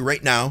encourage you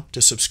right now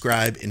to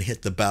subscribe and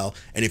hit the bell.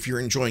 And if you're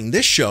enjoying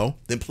this show,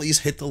 then please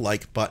hit the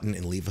like button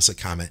and leave us a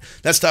comment.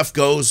 That stuff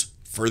goes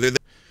further than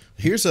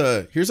Here's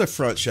a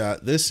front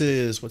shot. This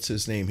is, what's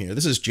his name here?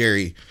 This is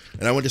Jerry,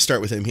 and I want to start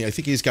with him here. I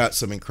think he's got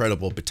some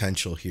incredible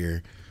potential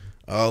here.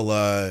 I'll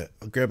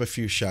grab a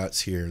few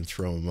shots here and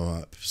throw them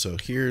up. So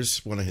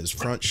here's one of his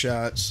front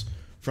shots,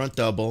 front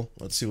double.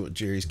 Let's see what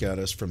Jerry's got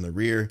us from the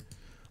rear.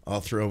 I'll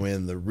throw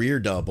in the rear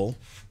double,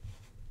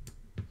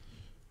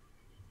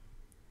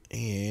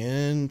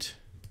 and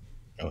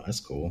Oh,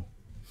 that's cool.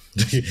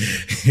 let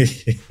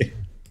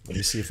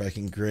me see if I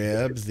can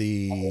grab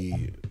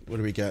the, what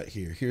do we got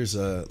here? Here's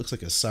a, looks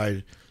like a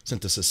side,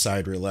 sent us a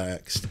side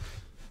relaxed.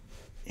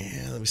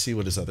 And let me see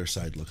what his other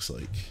side looks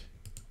like.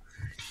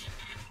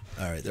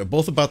 All right, they're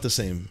both about the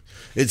same.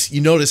 It's,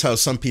 you notice how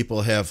some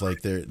people have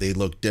like they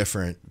look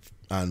different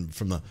on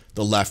from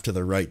the left to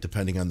the right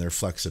depending on their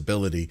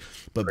flexibility,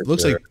 but it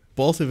looks sure. like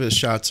both of his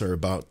shots are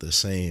about the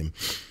same.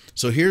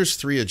 So here's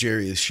three of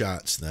Jerry's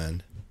shots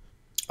then.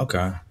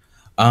 Okay.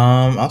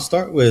 I'll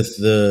start with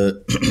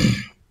the.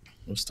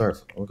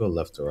 We'll go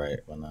left to right.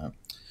 Why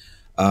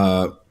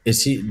not?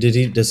 Is he? Did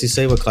he? Does he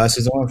say what class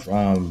he's on?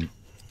 From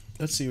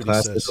Let's see what he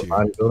classic says or here.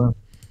 bodybuilding?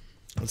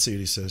 Let's see what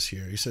he says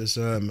here. He says,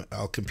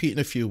 I'll compete in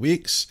a few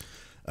weeks.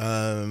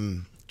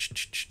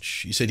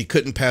 He said he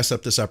couldn't pass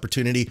up this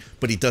opportunity,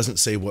 but he doesn't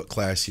say what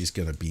class he's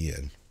going to be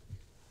in.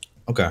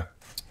 Okay.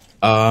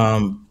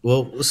 Well,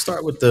 let's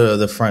start with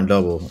the front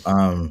double.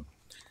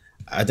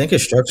 I think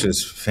his structure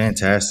is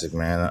fantastic,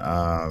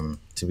 man.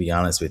 To be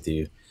honest with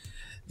you,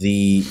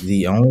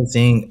 the only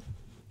thing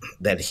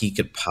that he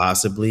could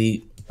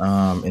possibly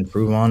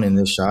improve on in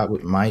this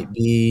shot might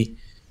be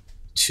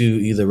to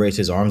either raise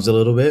his arms a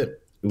little bit.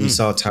 We Mm,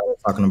 saw Tyler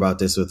talking about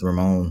this with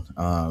Ramon,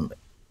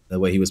 the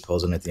way he was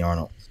posing at the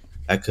Arnold.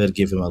 That could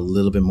give him a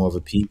little bit more of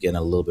a peak and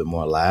a little bit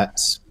more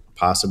lats,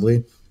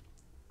 possibly,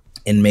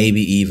 and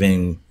maybe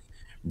even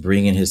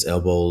bringing his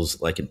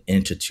elbows like an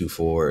inch or two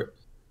forward.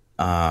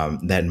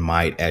 That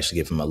might actually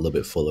give him a little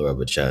bit fuller of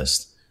a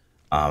chest.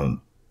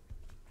 Um,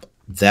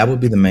 that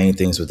would be the main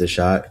things with this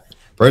shot.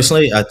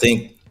 Personally, I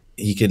think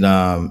he could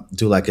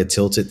do like a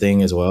tilted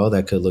thing as well.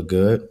 That could look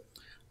good.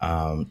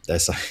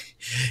 That's like,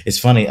 it's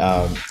funny.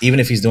 Even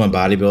if he's doing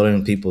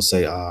bodybuilding, people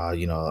say,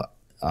 the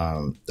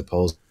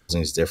posing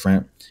is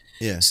different.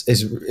 yeah,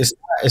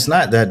 It's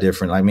not that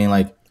different. I mean,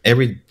 like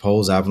every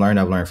pose I've learned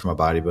from a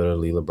bodybuilder,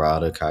 Lee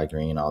Labrada, Kai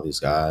Green, all these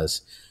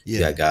guys. You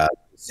yeah, got guys,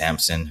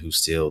 Samson, who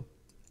still,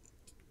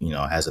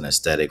 has an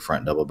aesthetic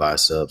front double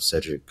bicep.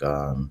 Cedric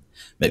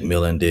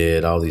McMillan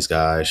did all these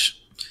guys.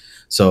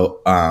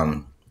 So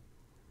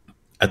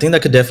I think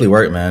that could definitely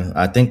work, man.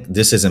 I think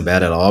this isn't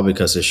bad at all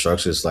because his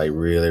structure is like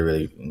really,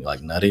 really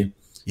like nutty.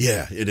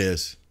 yeah, it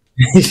is.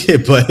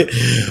 but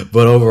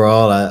but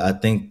overall, I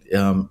think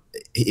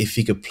if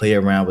he could play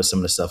around with some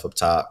of the stuff up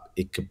top,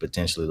 it could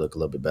potentially look a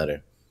little bit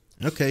better.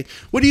 Okay.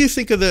 What do you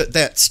think of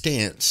that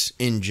stance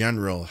in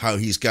general? How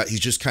he's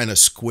just kind of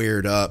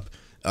squared up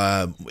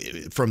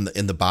from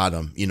in the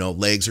bottom.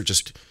 Legs are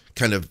just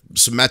kind of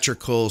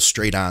symmetrical,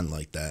 straight on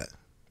like that.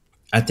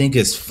 I think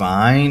it's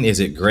fine. Is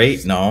it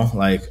great? No.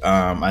 Like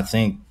I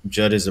think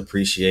judges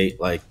appreciate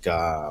like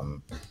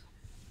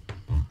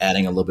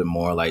adding a little bit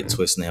more, like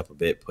twisting it up a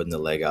bit, putting the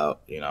leg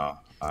out. Yeah.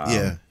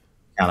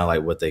 Kind of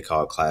like what they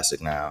call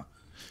classic now.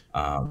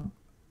 Um,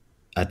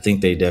 I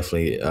think they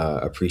definitely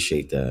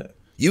appreciate that.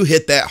 You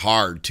hit that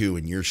hard too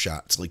in your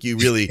shots. Like you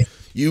really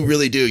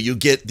do. You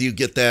get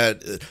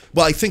that.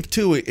 Well, I think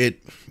too.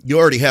 You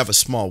already have a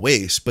small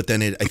waist, but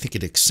then I think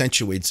it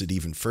accentuates it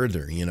even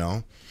further.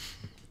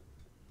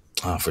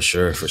 Oh, for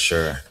sure, for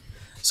sure.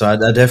 So I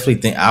definitely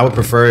think I would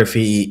prefer if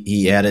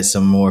he added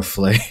some more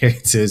flair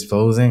to his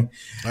posing.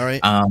 All right.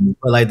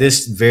 But like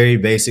this very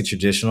basic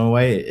traditional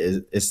way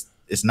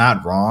it's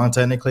not wrong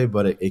technically,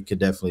 but it could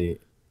definitely,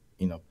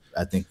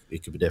 I think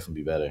it could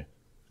definitely be better.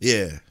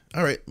 Yeah.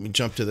 All right. Let me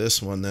jump to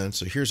this one then.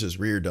 So here's his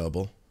rear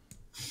double.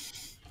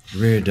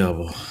 Rear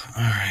double. All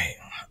right.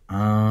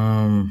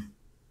 Um,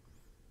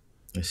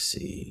 let's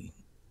see.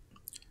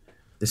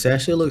 This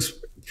actually looks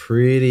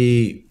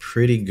pretty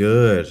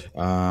good.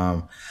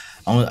 I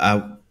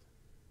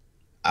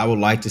would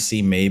like to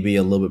see maybe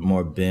a little bit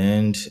more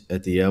bend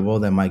at the elbow.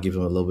 That might give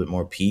him a little bit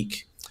more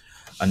peak.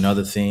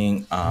 Another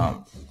thing,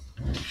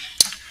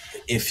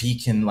 if he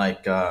can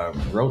like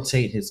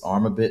rotate his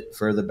arm a bit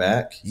further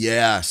back,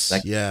 Yes.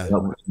 that Yeah.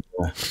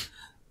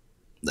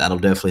 that'll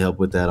definitely help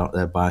with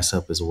that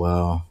bicep as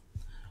well.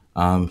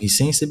 He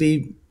seems to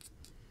be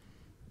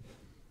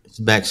his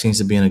back seems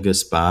to be in a good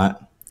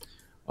spot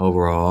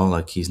overall.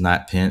 Like he's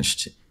not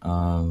pinched.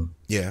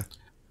 Yeah.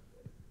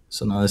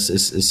 So no, it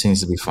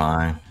seems to be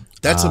fine.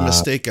 That's a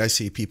mistake I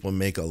see people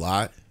make a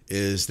lot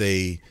is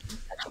they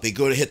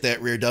go to hit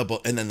that rear double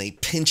and then they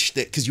pinch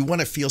it because you want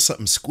to feel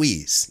something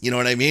squeeze. You know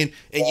what I mean?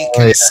 And you Oh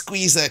kind yeah, of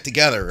squeeze that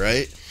together,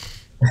 right?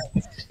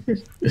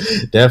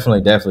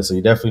 definitely. So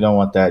you definitely don't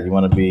want that. You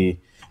want to be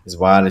as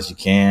wide as you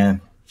can.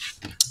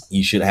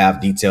 You should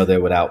have detail there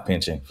without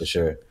pinching for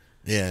sure.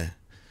 Yeah.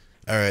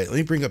 All right. Let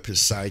me bring up his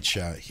side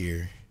shot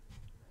here.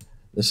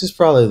 This is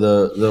probably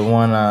the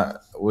one I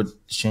would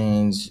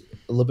change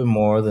a little bit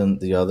more than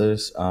the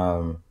others.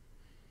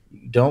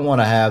 You don't want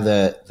to have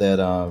that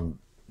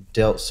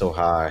delt so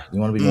high. You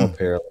want to be more Mm.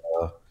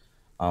 parallel.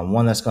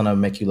 One that's going to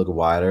make you look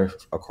wider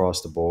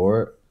across the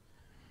board.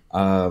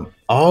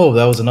 Oh,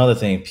 that was another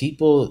thing.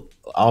 People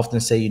often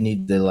say you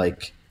need to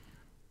like.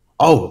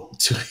 Oh,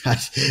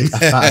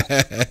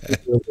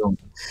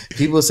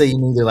 people say you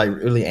need to like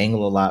really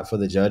angle a lot for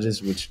the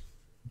judges, which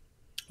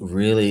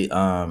really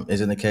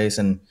isn't the case.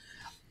 And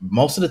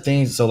most of the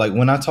things, so like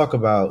when I talk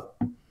about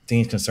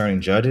things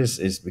concerning judges,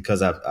 is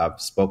because I've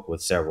spoke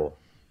with several,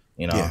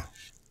 you know,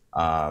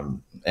 Yeah.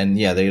 and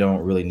yeah, they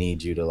don't really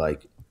need you to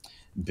like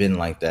bend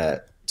like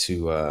that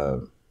to.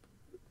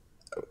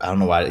 I don't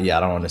know why. Yeah, I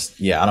don't understand.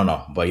 Yeah, I don't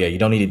know, but yeah, you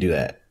don't need to do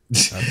that.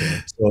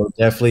 Okay. So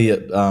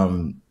definitely,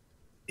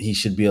 he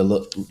should be a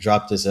little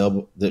drop this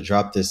elbow,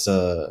 drop this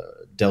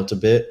delta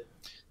bit,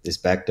 this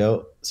back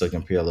delt, so it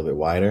can appear a little bit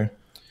wider.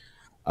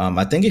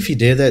 I think if he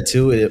did that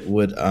too, it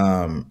would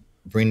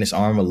bring this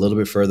arm a little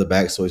bit further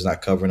back so he's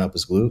not covering up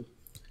his glute.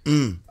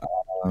 Mm,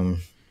 Um,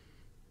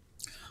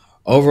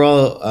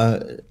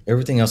 Overall,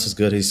 everything else is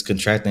good. He's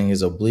contracting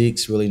his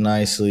obliques really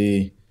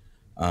nicely.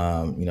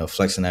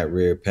 Flexing that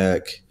rear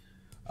pec.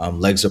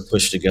 Legs are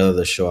pushed together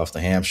to show off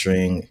the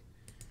hamstring,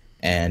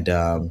 and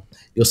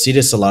you'll see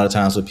this a lot of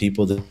times with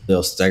people that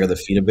they'll stagger their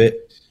feet a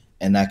bit,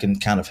 and that can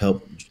kind of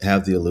help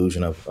have the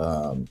illusion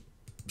of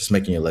just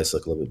making your legs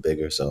look a little bit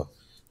bigger. So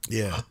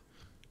yeah.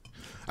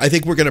 I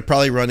think we're going to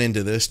probably run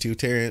into this too,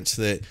 Terrence,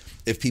 that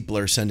if people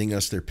are sending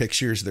us their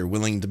pictures, they're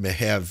willing to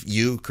have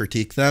you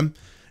critique them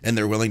and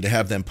they're willing to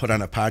have them put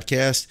on a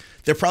podcast.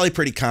 They're probably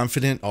pretty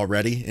confident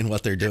already in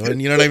what they're doing.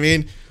 You know what I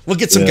mean? We'll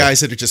get some yeah, guys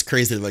that are just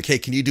crazy. They're like, hey,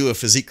 can you do a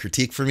physique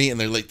critique for me? And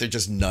they're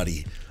just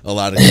nutty a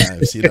lot of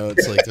times.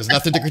 It's like, there's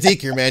nothing to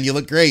critique here, man. You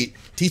look great.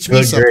 Teach you me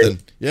look something.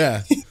 great.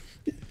 Yeah.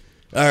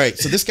 All right.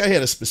 So this guy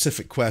had a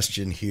specific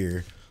question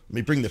here. Let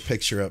me bring the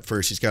picture up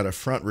first. He's got a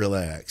front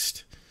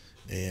relaxed.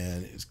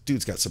 And this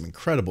dude's got some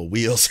incredible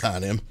wheels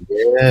on him.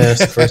 Yeah, that's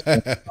the first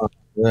time.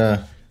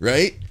 Yeah,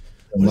 Right?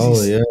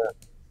 moly, yeah.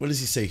 What does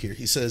he say here?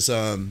 He says,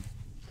 all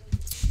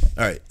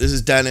right, this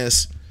is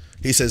Dennis.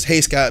 He says,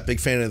 hey, Scott, big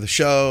fan of the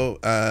show.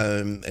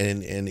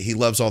 And he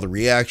loves all the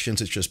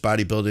reactions. It's just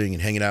bodybuilding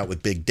and hanging out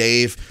with Big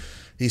Dave.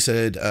 He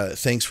said,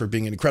 thanks for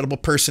being an incredible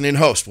person and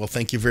host. Well,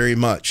 thank you very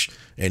much.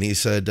 And he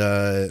said,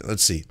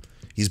 let's see.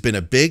 He's been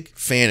a big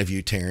fan of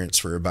you, Terrence,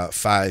 for about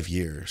 5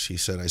 years. He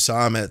said, I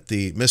saw him at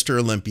the Mr.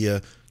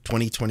 Olympia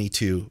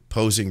 2022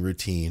 posing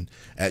routine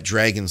at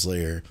Dragon's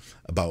Lair.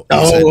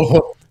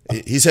 Oh,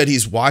 He said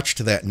he's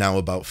watched that now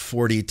about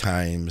 40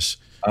 times.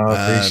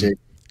 I appreciate it.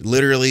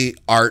 Literally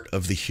art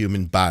of the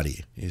human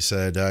body. He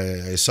said,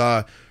 I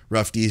saw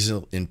Ruff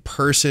Diesel in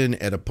person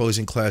at a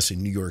posing class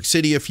in New York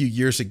City a few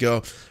years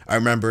ago. I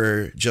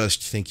remember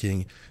just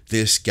thinking,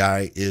 this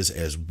guy is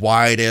as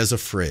wide as a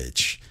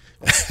fridge.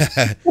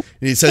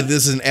 He said,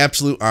 this is an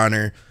absolute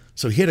honor.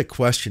 So he had a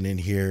question in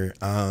here.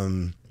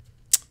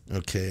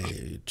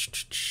 Okay.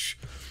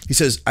 He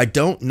says, I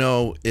don't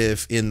know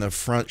if in the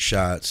front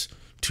shots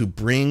to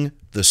bring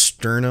the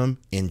sternum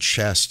and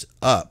chest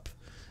up,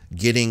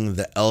 getting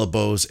the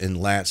elbows and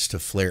lats to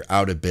flare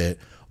out a bit,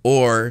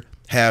 or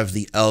have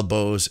the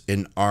elbows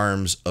and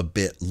arms a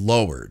bit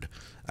lowered.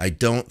 I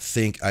don't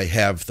think I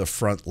have the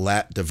front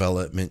lat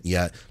development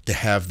yet to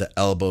have the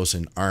elbows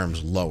and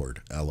arms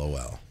lowered.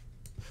 LOL.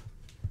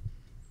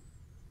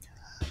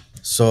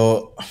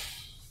 So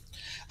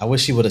I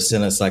wish he would have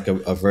sent us like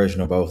a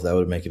version of both. That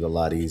would make it a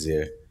lot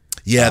easier.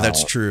 Yeah,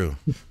 that's true.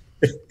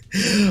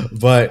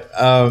 But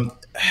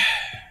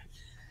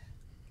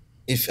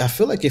if I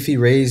feel like if he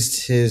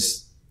raised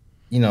his,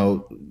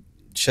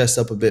 chest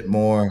up a bit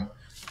more,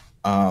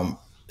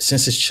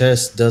 since his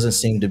chest doesn't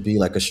seem to be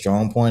like a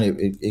strong point,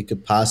 it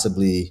could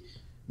possibly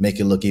make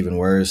it look even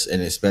worse,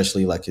 and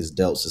especially like his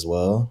delts as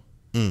well.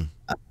 Mm,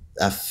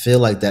 I feel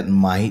like that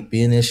might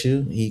be an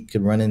issue he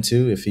could run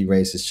into if he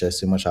raised his chest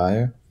too much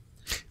higher.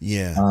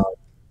 yeah.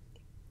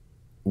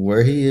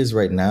 Where he is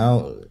right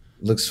now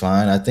looks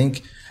fine. I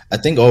think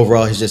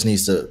overall he just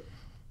needs to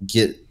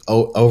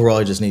overall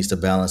he just needs to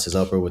balance his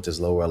upper with his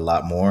lower a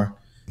lot more.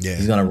 Yeah.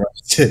 He's gonna run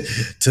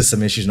to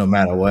some issues no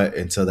matter what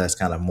until that's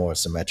kind of more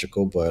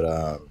symmetrical.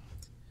 But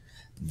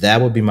that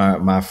would be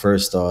my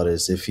first thought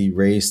is if he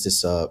raised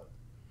this up,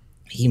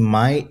 he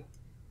may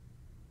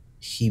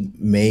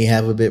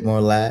have a bit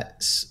more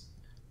lats,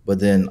 but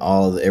then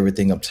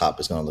everything up top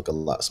is gonna look a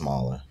lot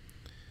smaller.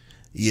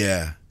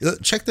 Yeah.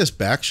 Check this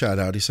back shot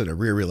out. He said a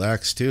rear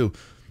relax too.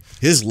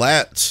 His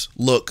lats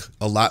look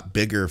a lot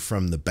bigger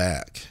from the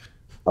back.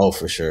 Oh,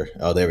 for sure.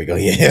 Oh, there we go.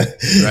 Yeah.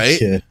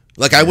 Right? Yeah.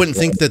 Like I wouldn't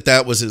think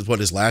that was what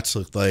his lats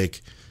looked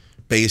like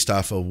based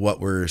off of what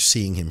we're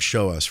seeing him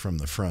show us from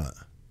the front.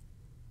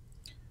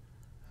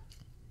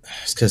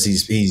 It's because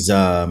he's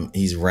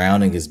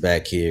rounding his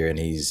back here, and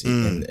he's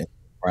in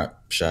front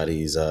shot.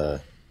 He's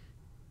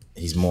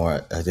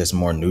more, I guess,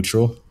 more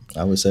neutral,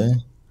 I would say.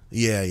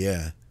 Yeah,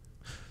 yeah.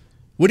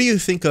 What do you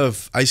think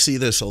of? I see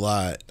this a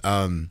lot.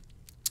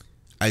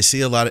 I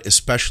see a lot of,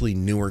 especially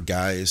newer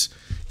guys,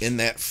 in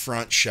that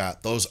front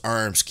shot. Those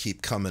arms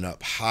keep coming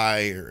up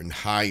higher and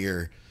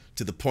higher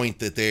to the point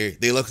that they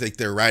look like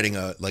they're riding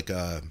an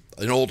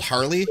old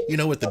Harley,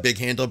 with the big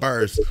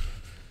handlebars.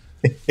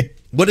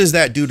 What does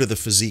that do to the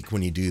physique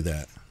when you do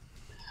that?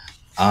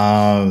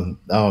 Oh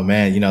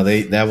man,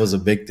 that was a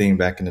big thing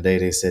back in the day.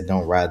 They said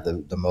don't ride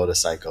the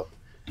motorcycle.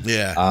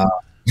 Yeah.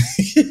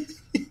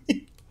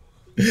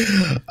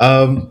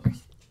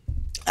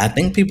 I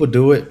think people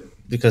do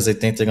it because they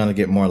think they're gonna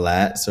get more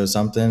lats or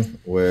something.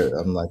 Where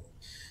I'm like,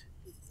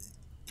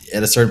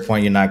 at a certain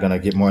point, you're not gonna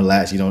get more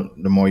lats.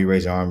 The more you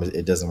raise your arm,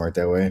 it doesn't work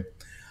that way.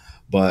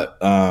 But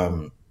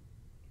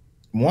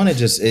one,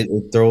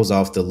 it throws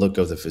off the look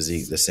of the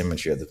physique, the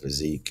symmetry of the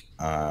physique.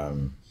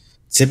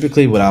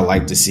 Typically, what I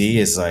like to see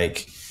is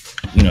like,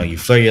 you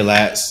flare your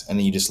lats and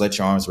then you just let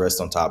your arms rest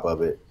on top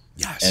of it,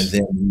 Yes. and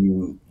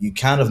then you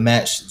kind of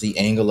match the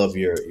angle of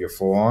your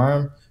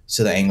forearm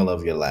to the angle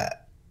of your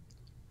lat.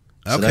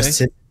 So Okay. that's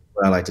typically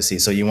what I like to see.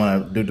 So you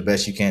want to do the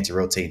best you can to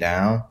rotate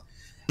down.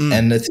 Mm,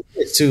 And the thing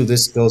is, too,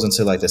 this goes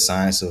into like the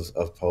science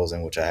of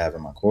posing, which I have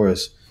in my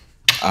course.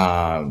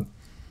 Um,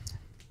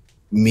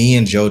 Me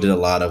and Joe did a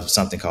lot of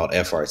something called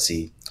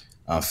FRC,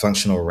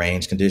 functional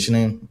range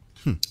conditioning,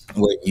 hmm,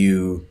 where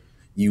you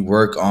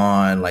work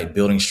on like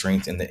building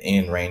strength in the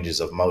end ranges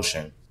of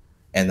motion.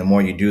 And the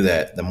more you do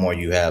that, the more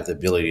you have the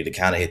ability to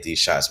kind of hit these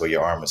shots where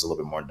your arm is a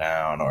little bit more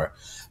down, or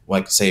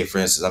like say for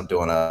instance, I'm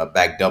doing a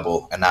back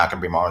double and now I can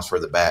bring my arms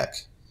further back.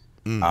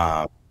 mm.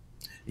 Um,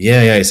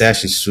 yeah, it's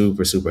actually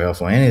super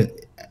helpful, and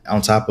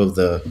on top of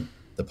the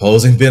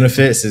posing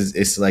benefits,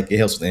 it's like it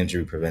helps with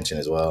injury prevention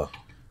as well.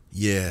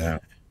 Yeah. Yeah,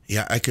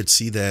 Yeah, I could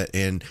see that.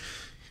 And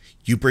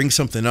you bring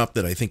something up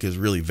that I think is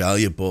really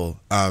valuable.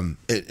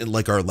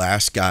 Like our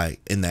last guy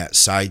in that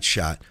side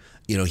shot,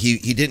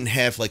 he didn't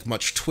have like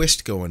much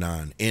twist going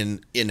on,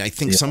 and I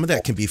think yeah. some of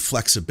that can be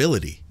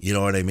flexibility. You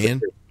know what I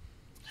mean?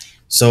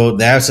 So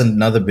that's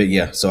another big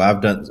yeah. So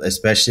I've done,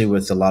 especially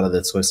with a lot of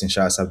the twisting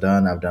shots I've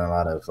done a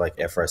lot of like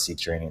FRC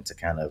training to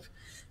kind of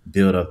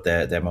build up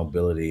that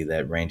mobility,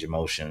 that range of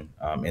motion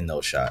in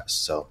those shots.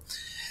 So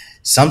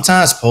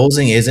sometimes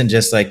posing isn't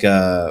just like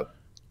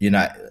you're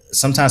not.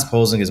 Sometimes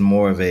posing is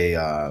more of a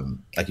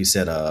like you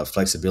said, a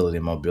flexibility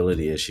and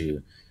mobility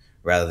issue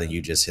rather than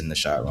you just hitting the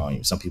shot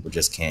wrong. Some people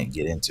just can't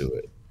get into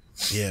it.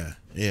 Yeah,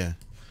 yeah.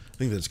 I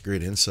think that's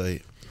great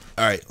insight.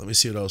 All right, let me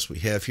see what else we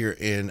have here,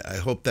 and I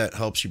hope that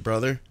helps you,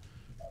 brother.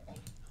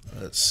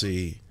 Let's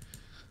see.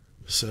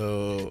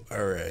 So,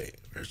 all right,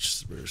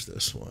 where's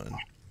this one?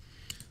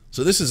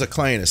 So this is a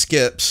client of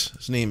Skip's.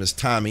 His name is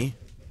Tommy.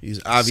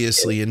 He's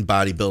obviously in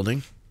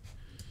bodybuilding.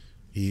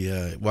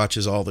 He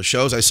watches all the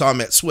shows. I saw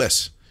him at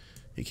Swiss.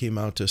 He came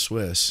out to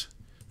Swiss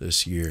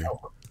this year.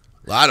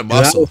 A lot of Dude, I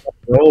muscle. was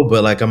pro,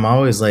 but like I'm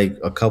always like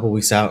a couple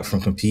weeks out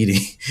from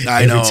competing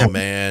I every know, time.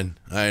 man.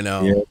 I Yeah,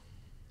 know.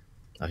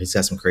 he's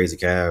got some crazy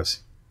calves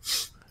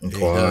and He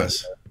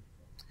quads. does.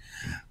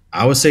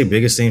 I would say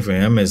biggest thing for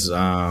him is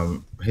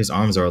his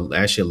arms are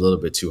actually a little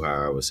bit too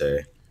high. I would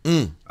say,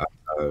 Mm,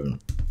 um,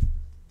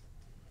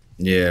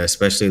 yeah,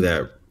 especially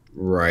that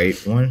right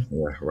one.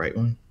 Yeah, right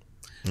one.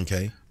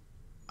 okay.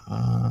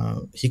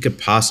 He could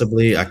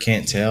possibly, I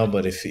can't tell,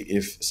 but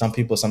if some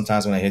people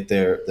sometimes when they hit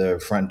their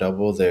front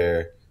double,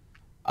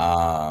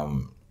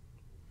 um,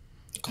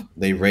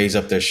 they raise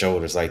up their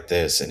shoulders like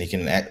this, and he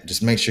can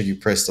just make sure you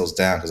press those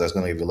down because that's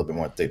going to give you a little bit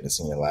more thickness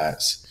in your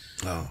lats.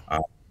 Oh, Uh,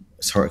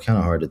 it's kind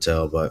of hard to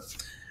tell, but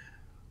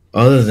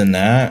other than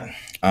that,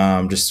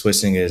 just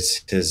twisting his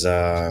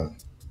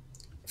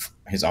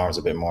arms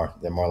a bit more.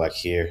 They're more like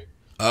here.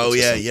 oh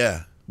Just yeah, some,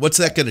 yeah. What's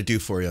that going to do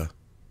for you?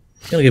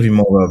 gonna give you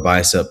more of a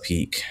bicep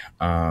peak.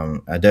 I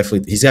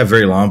definitely he's got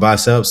very long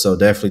biceps, so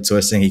definitely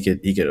twisting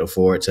he could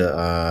afford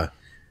to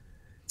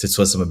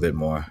twist them a bit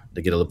more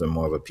to get a little bit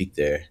more of a peak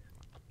there.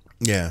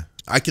 Yeah,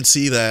 I could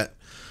see that.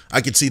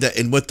 I could see that.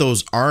 And with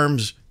those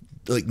arms,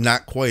 like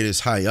not quite as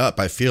high up,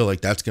 I feel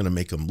like that's going to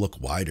make them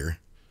look wider.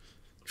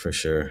 For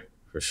sure,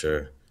 for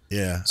sure.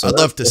 Yeah, So I'd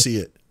love to that's see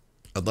it.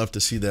 I'd love to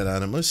see that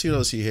on him. Let's see what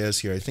else he has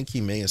here. I think he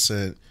may have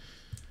sent.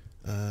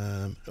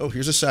 Oh,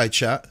 here's a side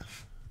shot.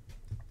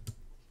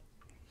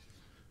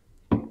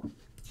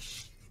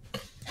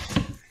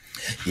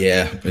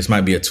 yeah. This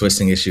might be a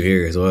twisting issue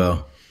here as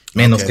well.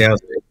 Man, those Okay.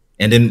 calves.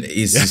 And then Yeah.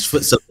 his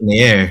foot's up in the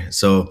air,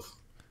 so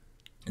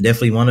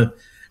definitely want to.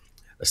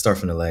 Let's start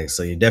from the legs.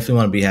 So you definitely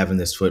want to be having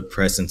this foot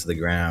pressed into the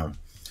ground.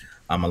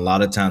 A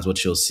lot of times,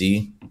 what you'll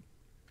see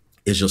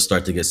is you'll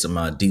start to get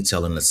some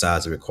detail in the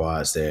sides of your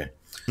quads there,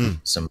 Mm,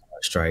 some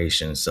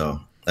striations.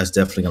 So that's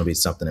definitely going to be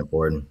something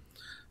important.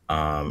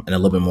 And a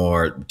little bit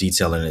more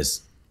detail in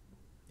his.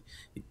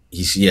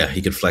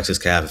 He could flex his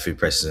calf if he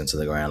presses into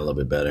the ground a little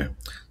bit better.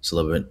 So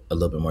a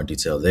little bit more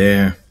detail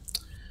there.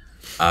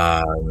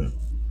 Um,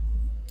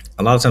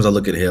 a lot of times I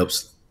look at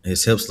hips.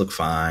 His hips look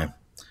fine.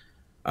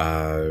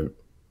 Uh,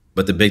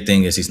 but the big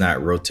thing is he's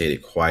not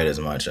rotated quite as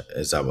much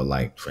as I would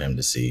like for him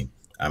to see.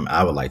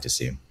 I would like to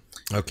see.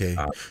 okay.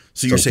 Uh,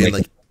 So you're so saying making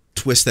like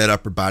twist that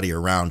upper body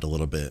around a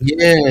little bit.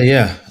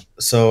 yeah.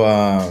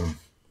 So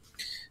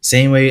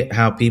same way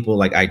how people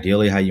like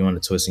ideally how you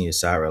want to twist in your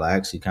side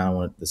relax, you kind of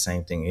want the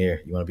same thing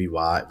here. You want to be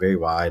wide, very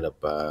wide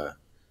up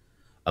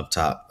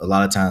top. A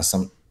lot of times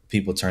some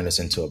people turn this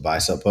into a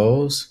bicep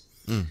pose.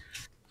 Mm,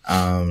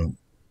 Um,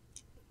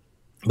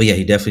 but yeah,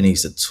 he definitely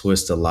needs to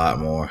twist a lot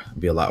more,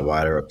 be a lot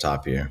wider up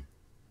top here.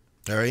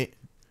 all right.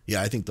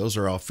 Yeah, I think those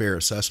are all fair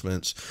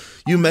assessments.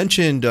 You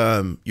mentioned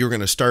you were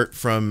going to start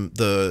from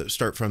the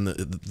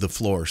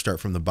floor, start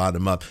from the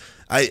bottom up.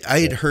 I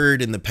had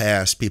heard in the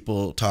past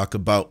people talk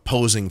about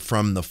posing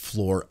from the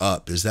floor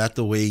up. Is that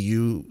the way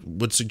you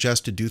would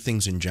suggest to do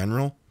things in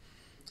general?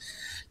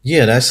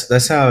 Yeah,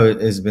 that's how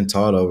it has been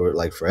taught over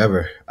like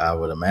forever. I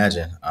would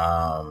imagine.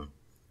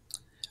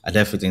 I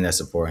definitely think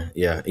that's important.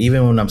 Yeah,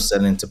 even when I'm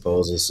setting into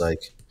poses,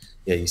 like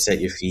yeah, you set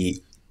your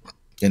feet,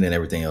 and then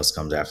everything else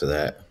comes after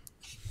that.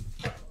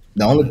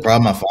 The only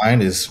problem I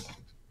find is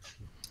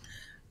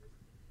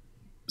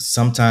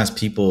sometimes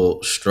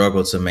people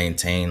struggle to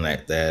maintain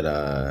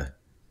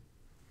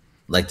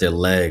like their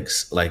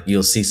legs. Like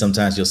you'll see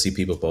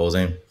people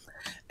posing,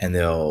 and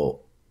they'll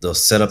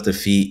set up their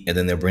feet, and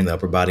then they'll bring the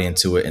upper body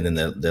into it, and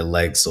then their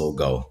legs will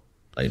go.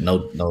 Like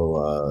no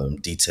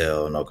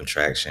detail, no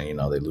contraction. You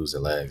know, they lose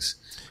their legs.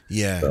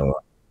 Yeah, So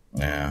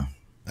yeah,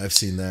 I've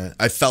seen that.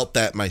 I felt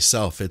that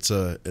myself. It's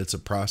a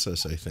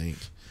process, I think.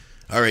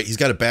 All right, he's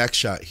got a back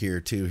shot here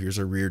too. Here's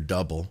a rear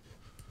double.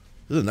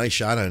 This is a nice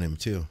shot on him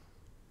too.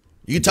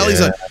 You can tell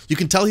yeah,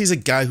 he's a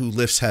guy who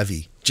lifts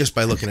heavy just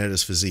by looking at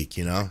his physique,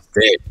 you know?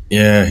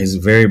 yeah. He's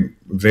very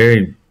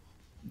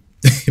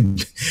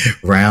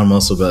round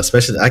muscle build.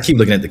 Especially, I keep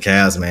looking at the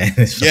calves, man.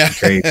 It's Yeah.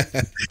 fucking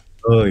crazy.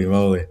 Holy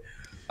moly.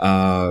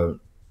 Uh,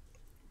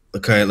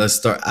 okay, let's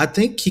start. I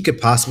think he could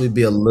possibly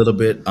be a little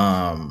bit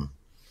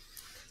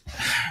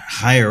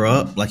higher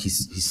up. Like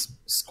he's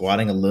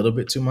squatting a little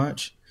bit too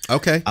much.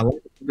 Okay. I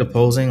like the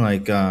posing,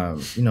 like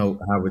you know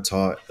how we're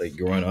taught, like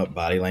growing up,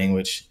 body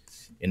language.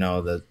 You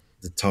know, the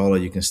taller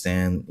you can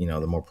stand, you know,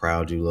 the more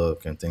proud you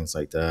look, and things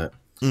like that.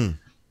 Mm,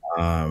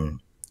 Um,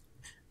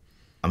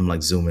 I'm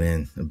like zooming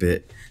in a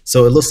bit,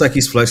 so it looks like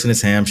he's flexing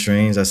his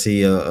hamstrings. I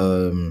see a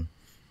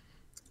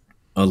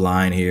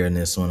line here in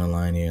this one, a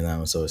line here in that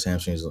one. So his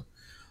hamstrings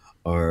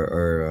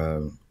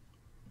are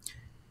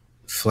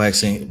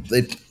flexing.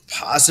 They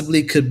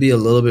possibly could be a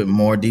little bit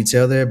more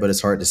detail there, but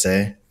it's hard to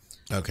say.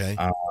 okay.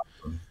 Uh,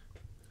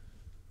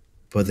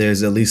 but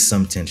there's at least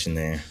some tension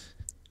there.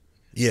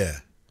 Yeah.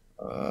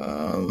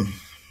 Um,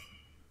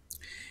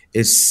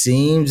 it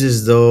seems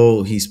as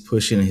though he's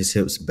pushing his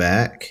hips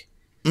back.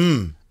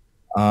 Mm,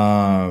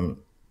 Um,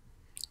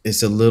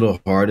 it's a little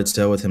hard to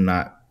tell with him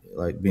not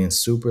like being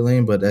super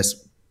lean, but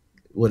that's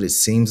what it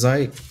seems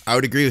like. I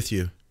would agree with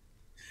you.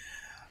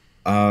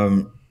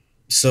 Um,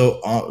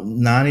 so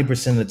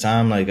 90% of the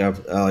time, like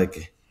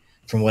like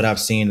from what I've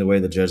seen, the way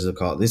the judges have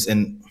called this,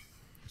 and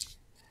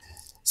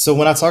so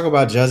when I talk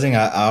about judging,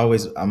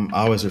 I'm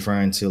always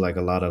referring to like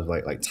a lot of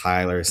like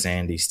Tyler,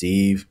 Sandy,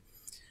 Steve.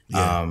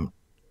 Yeah. Um,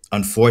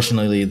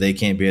 unfortunately, they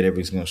can't be at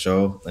every single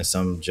show, and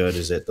some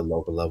judges at the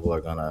local level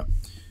are gonna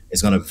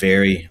it's gonna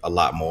vary a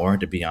lot more.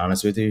 To be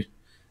honest with you,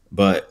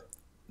 but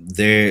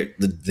their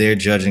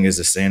judging is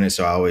the standard,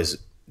 so I always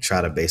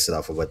try to base it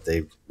off of what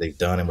they've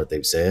done and what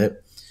they've said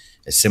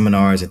at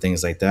seminars and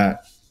things like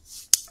that.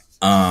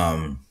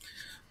 Um,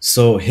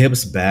 so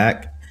hips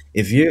back.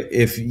 If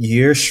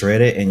you're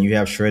shredded and you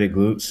have shredded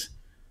glutes,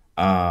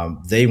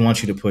 they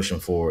want you to push them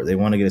forward. They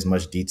want to get as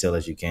much detail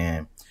as you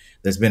can.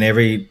 There's been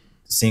every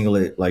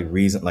single like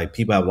reason. Like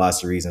people have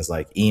lots of reasons.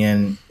 Like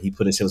Ian, he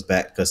put his hips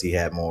back because he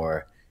had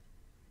more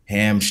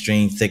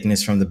hamstring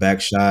thickness from the back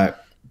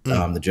shot.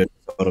 Mm, The judge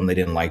told him they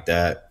didn't like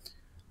that.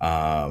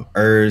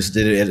 Urs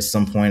did it at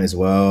some point as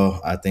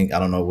well. I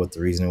don't know what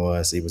the reason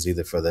was. It was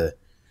either for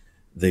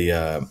the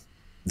uh,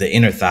 the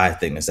inner thigh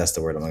thickness. That's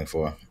the word I'm looking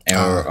for.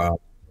 uh,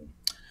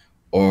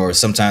 Or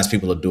sometimes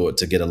people will do it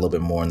to get a little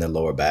bit more in their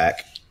lower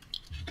back.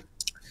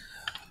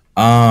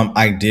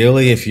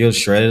 Ideally, if you're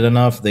shredded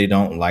enough, they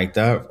don't like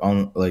that.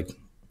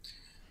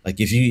 Like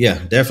if you, yeah,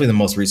 definitely the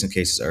most recent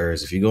case is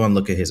Urs. If you go and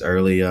look at his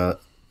early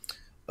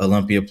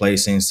Olympia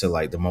placings to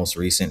like the most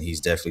recent,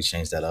 he's definitely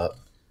changed that up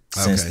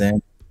since okay. then.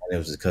 And it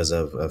was because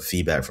of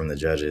feedback from the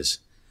judges.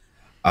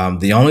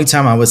 The only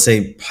time I would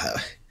say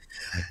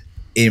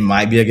it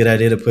might be a good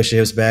idea to push your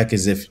hips back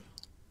is if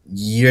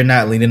you're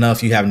not lean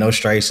enough, you have no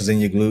striations in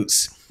your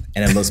glutes,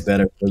 and it looks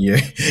better for your.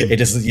 It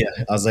just yeah.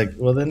 I was like,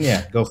 well then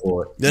yeah, go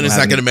for it. You Then don't it's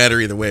have not going any. to matter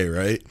either way,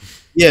 right?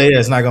 Yeah,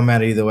 it's not gonna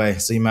matter either way.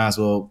 So you might as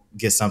well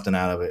get something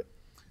out of it.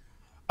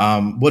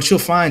 What you'll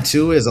find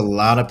too is a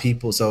lot of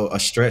people. So a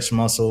stretch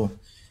muscle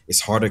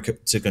is harder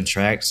to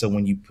contract. So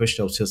when you push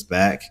those hips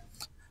back,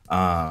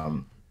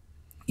 um,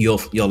 you'll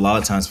a lot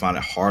of times find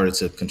it harder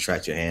to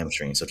contract your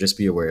hamstring. So just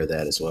be aware of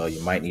that as well.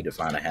 You might need to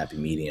find a happy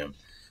medium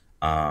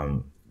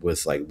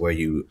with like where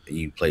you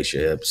place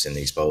your hips in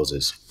these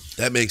poses.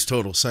 That makes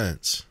total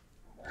sense.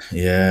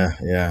 Yeah,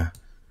 yeah.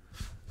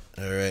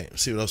 All right,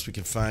 let's see what else we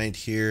can find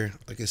here.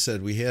 Like I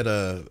said, we had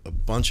a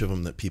bunch of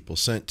them that people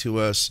sent to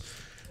us.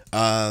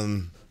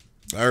 Um,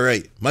 all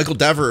right, Michael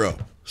Devereaux.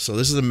 So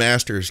this is a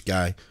Masters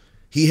guy.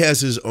 He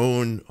has his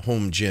own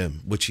home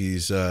gym, which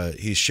he's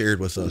shared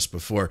with us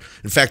before.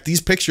 In fact,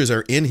 these pictures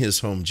are in his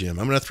home gym.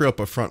 I'm gonna throw up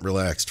a front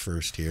relaxed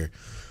first here.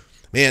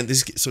 Man,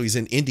 so he's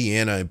in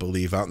Indiana, I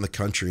believe, out in the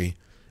country,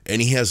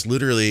 and he has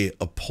literally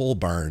a pole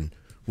barn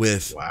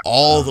with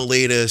all the Wow.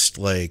 latest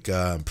like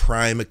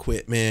prime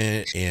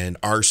equipment and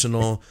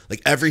arsenal,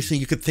 like everything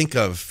you could think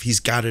of. He's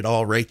got it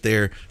all right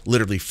there,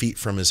 literally feet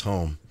from his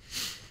home.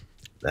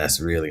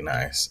 That's really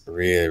nice.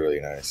 Really, really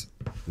nice.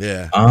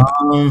 Yeah.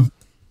 Um,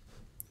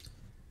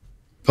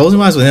 Posing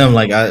wise with him,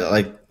 like I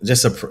like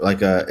just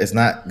it's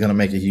not gonna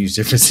make a huge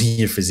difference in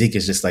your physique.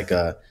 It's just like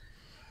a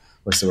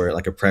what's the word?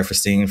 Like a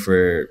preference thing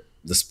for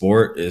the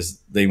sport is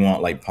they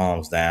want like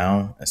palms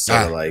down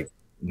instead of Ah, like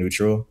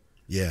neutral.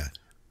 yeah.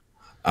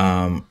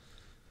 Um,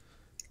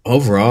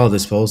 Overall,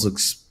 this pose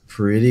looks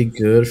pretty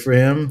good for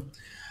him.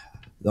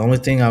 The only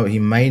thing he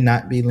may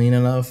not be lean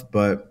enough,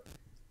 but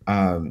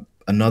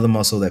another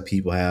muscle that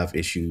people have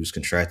issues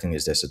contracting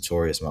is their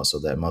sartorius muscle.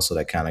 That muscle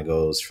that kind of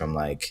goes from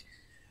like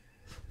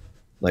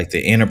like the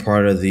inner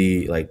part of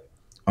the like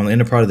on the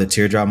inner part of the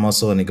teardrop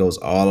muscle, and it goes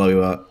all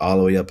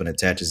the way up, and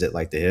attaches it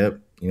like the hip.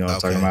 You know what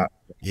I'm talking Okay. about?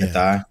 The Yeah.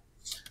 thigh.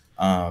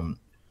 Um,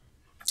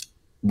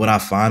 what I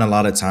find a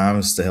lot of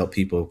times to help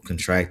people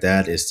contract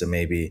that is to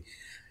maybe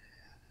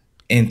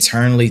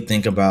internally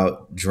think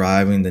about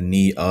driving the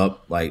knee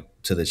up like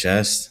to the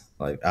chest,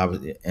 like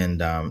and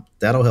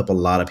that'll help a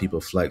lot of people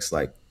flex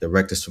like the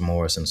rectus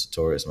femoris and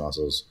sartorius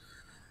muscles.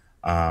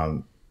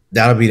 Um,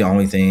 that'll be the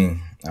only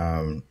thing.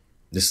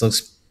 This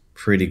looks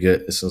pretty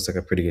good. This looks like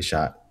a pretty good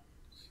shot.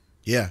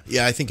 Yeah.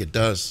 Yeah, I think it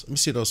does. Let me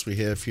see what else we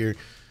have here.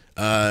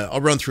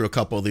 I'll run through a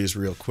couple of these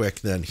real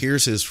quick then.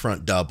 Here's his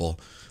front double.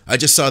 I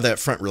just saw that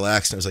front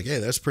relaxed and I was like, hey,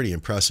 that's pretty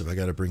impressive. I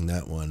got to bring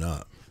that one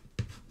up.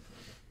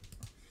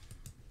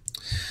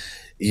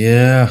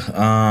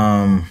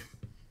 Yeah.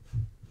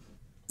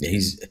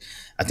 He's.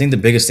 I think the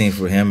biggest thing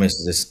for him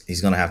is this.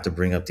 He's gonna have to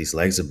bring up these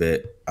legs a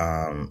bit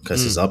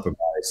because his Mm. upper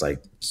body is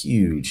like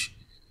huge.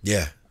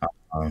 Yeah.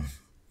 Um,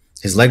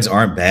 his legs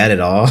aren't bad at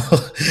all.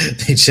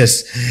 they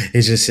just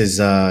it's just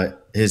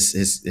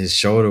his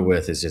shoulder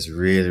width is just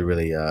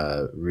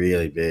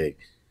really big.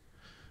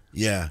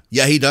 Yeah.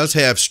 Yeah, he does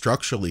have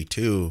structurally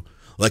too,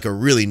 like a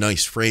really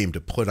nice frame to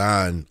put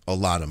on a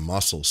lot of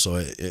muscle. So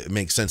it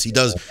makes sense. He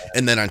does.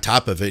 And then on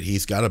top of it,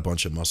 he's got a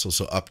bunch of muscle.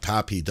 So up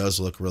top, he does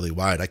look really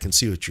wide. I can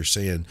see what you're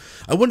saying.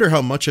 I wonder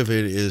how much of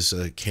it is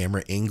a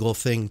camera angle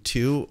thing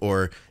too,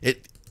 or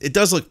it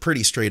does look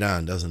pretty straight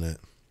on, doesn't it?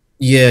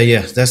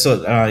 Yeah, that's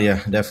what.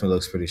 Yeah, definitely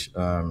looks pretty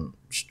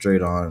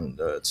straight on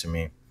to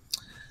me.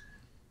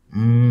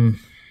 Mm,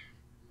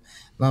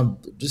 no,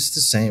 just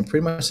the same,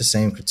 pretty much the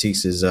same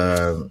critiques as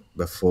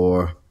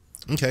before.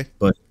 Okay.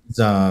 But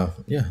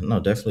yeah, no,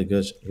 definitely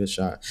good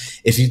shot.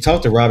 If you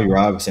talk to Robbie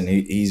Robinson,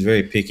 he's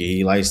very picky.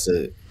 He likes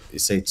to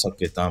say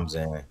tuck your thumbs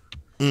in.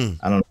 Mm.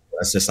 I don't know.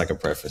 That's just like a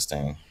preference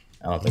thing.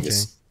 I don't think Okay.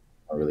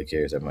 I really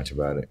cares that much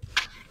about it.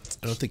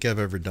 I don't think I've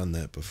ever done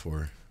that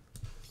before.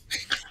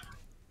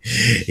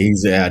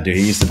 He's yeah, dude.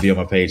 He used to be on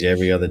my page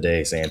every other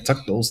day saying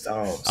tuck those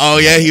thumbs. Oh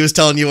yeah, he was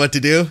telling you what to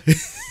do.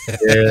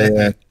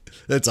 Yeah.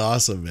 That's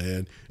awesome,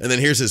 man. And then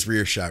here's his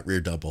rear shot, rear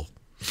double.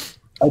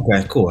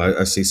 Okay, cool.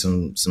 I see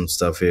some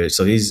stuff here.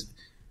 So he's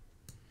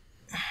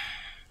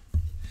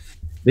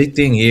big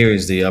thing here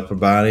is the upper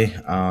body.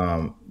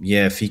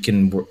 Yeah, if he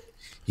can,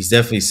 he's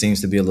definitely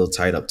seems to be a little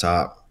tight up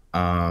top.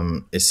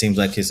 It seems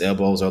like his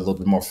elbows are a little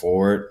bit more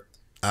forward,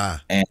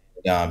 Ah, and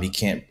he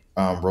can't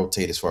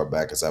rotate as far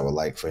back as I would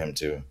like for him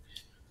to.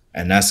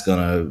 And that's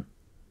gonna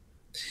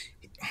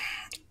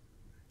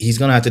he's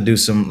gonna have to do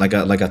some like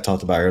I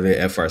talked about earlier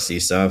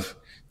FRC stuff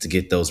to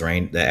get those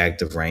range the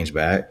active range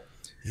back.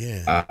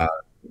 yeah. Uh,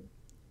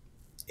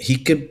 he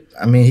could,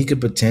 I mean, he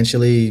could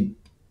potentially.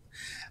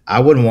 I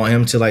wouldn't want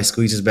him to like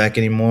squeeze his back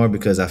anymore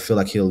because I feel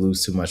like he'll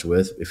lose too much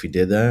width if he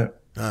did that.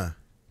 Ah,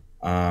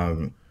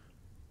 Um,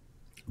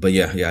 but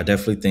yeah, I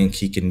definitely think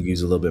he can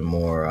use a little bit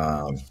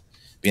more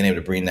being able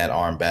to bring that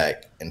arm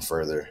back and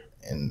further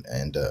and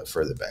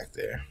further back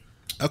there.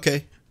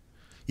 okay.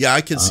 Yeah, I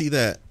can Uh, see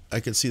that. I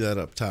can see that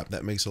up top.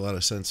 That makes a lot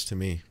of sense to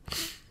me.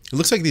 It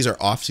looks like these are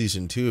off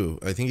season too.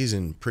 I think he's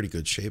in pretty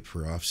good shape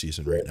for off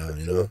season right now.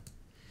 You know.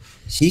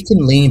 he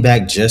can lean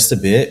back just a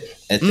bit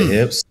at the Mm.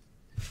 hips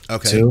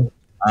Okay. too.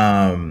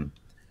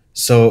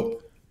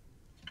 So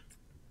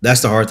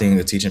that's the hard thing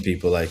to teaching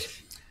people. Like,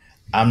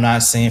 I'm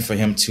not saying for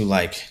him to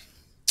like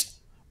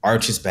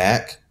arch his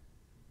back,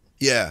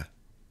 Yeah.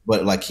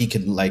 but like he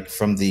could like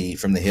from the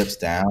hips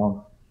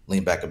down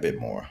lean back a bit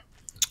more.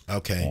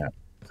 Okay. Yeah.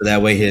 So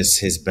that way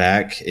his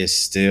back is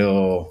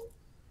still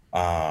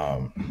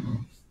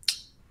um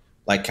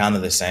like kind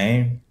of the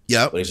same,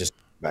 Yep. but it's just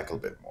back a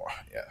little bit more.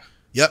 Yeah.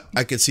 Yep,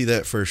 I could see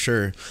that for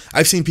sure.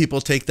 I've seen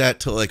people take that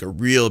to like a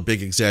real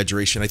big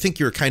exaggeration. I think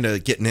you were kind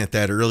of getting at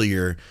that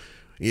earlier.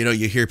 You know,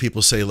 you hear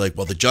people say like,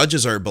 "Well, the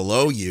judges are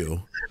below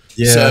you,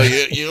 so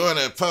Yeah. you want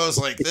to pose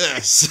like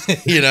this,"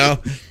 you know?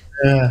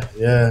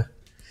 Yeah.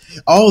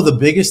 Oh, the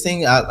biggest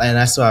thing, and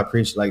that's what I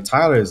preach. Like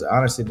Tyler is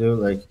honestly, dude.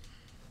 Like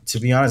to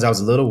be honest, I was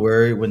a little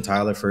worried when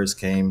Tyler first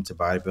came to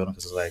bodybuilding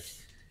because it's like,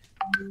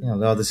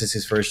 oh, this is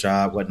his first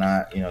job,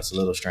 whatnot. It's a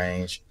little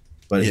strange,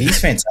 but Yeah. he's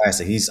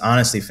fantastic. He's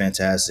honestly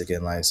fantastic,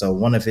 and like, so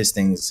one of his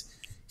things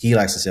he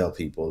likes to tell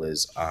people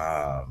is,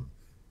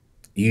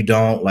 you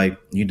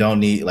don't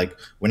need like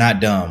we're not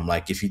dumb.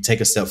 Like if you take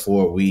a step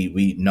forward,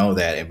 we know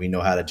that and we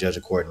know how to judge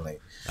accordingly.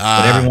 But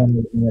Ah,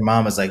 everyone, your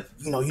mom is like,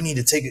 you need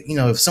to take it.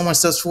 If someone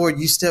steps forward,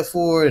 you step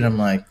forward, and I'm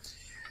like,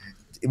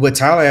 what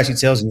Tyler actually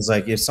tells me is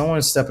like, if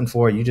someone's stepping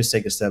forward, you just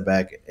take a step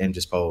back and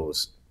just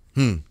pose.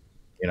 hmm.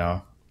 You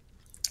know,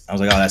 I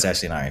was like, oh, that's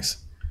actually nice.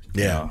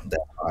 Yeah. That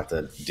I have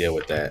to deal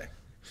with that.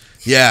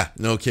 Yeah,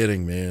 no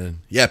kidding, man.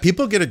 Yeah,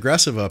 people get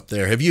aggressive up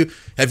there. Have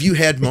you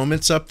had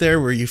moments up there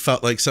where you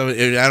felt like some? I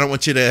don't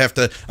want you to have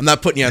to. I'm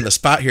not putting you on the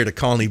spot here to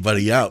call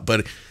anybody out,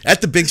 but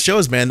at the big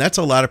shows, man, that's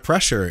a lot of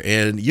pressure,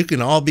 and you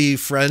can all be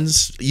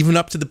friends even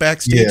up to the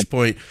backstage Yeah.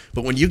 point.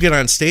 But when you get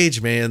on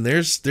stage, man,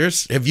 there's.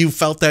 Have you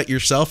felt that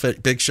yourself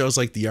at big shows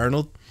like the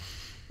Arnold?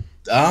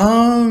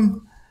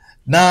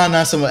 Nah,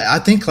 not so much. I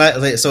think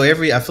so. I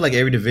feel like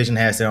every division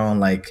has their own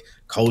like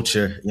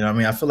culture. You know what I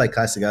mean? I feel like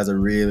classic guys are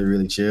really,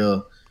 really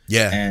chill.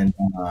 Yeah. And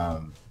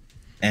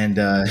and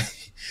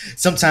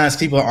sometimes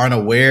people aren't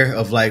aware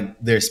of like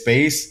their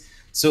space.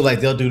 So like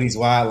they'll do these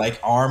wild like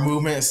arm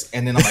movements,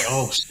 and then I'm like,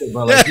 oh shit,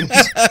 bro, like give me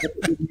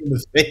in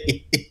the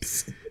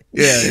face.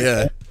 Yeah,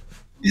 yeah.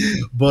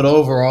 But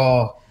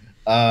overall,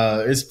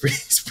 it's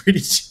pretty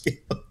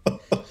chill.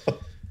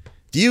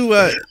 Do you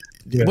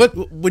Yeah.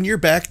 what when you're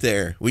back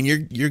there, when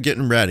you're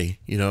getting ready,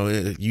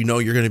 you're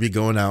going to be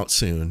going out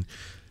soon.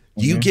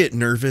 Do you Mhm. get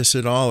nervous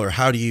at all, or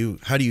how do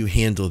you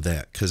handle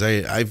that? Because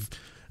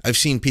I've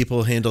seen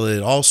people handle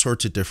it all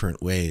sorts of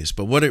different ways.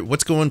 But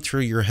what's going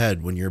through your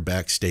head when you're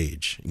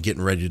backstage and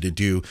getting ready to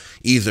do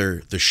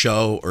either the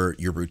show or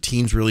your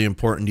routine's really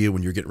important to you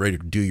when you're getting ready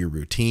to do your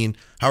routine?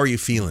 How are you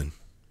feeling?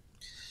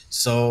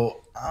 So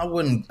I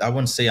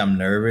wouldn't say I'm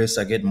nervous.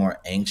 I get more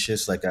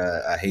anxious. Like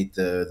I hate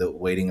the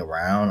waiting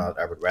around.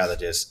 I would rather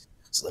just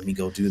let me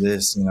go do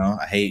this. You know,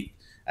 I hate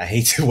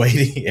the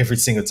waiting every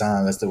single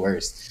time. That's the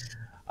worst.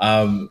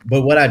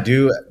 But what I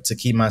do to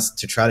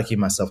try to keep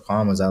myself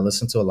calm is I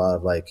listen to a lot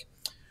of like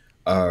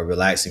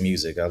relaxing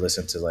music. I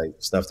listen to like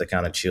stuff that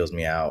kind of chills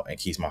me out and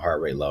keeps my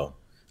heart rate low.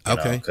 You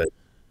know, Okay. because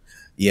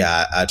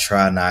yeah, I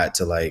try not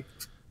to like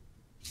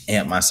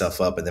amp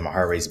myself up and then my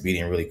heart rate's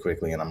beating really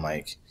quickly and I'm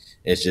like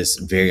it's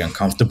just very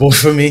uncomfortable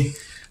for me.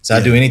 So I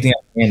Yeah. do anything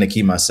I can to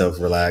keep myself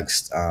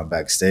relaxed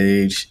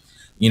backstage.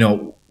 You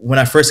know, when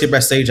I first get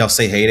backstage, I'll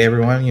say hey to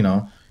everyone. You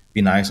know,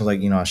 be nice. I'm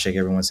like, I'll shake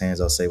everyone's hands.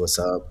 I'll say what's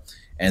up,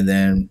 and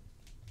then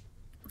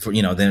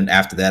then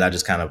after that, I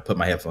just kind of put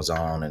my headphones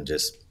on and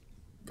just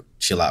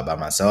chill out by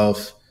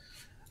myself.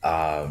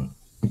 Um,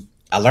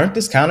 I learned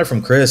this kind of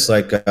from Chris.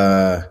 Like,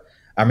 I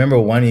remember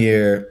one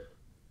year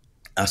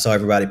I saw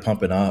everybody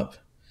pumping up,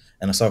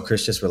 and I saw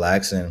Chris just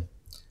relaxing.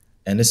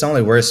 And this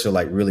only works for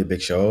like really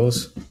big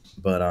shows,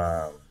 but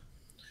I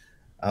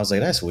was like,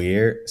 that's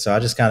weird. So I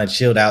just kind of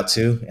chilled out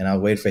too, and I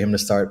waited for him to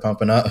start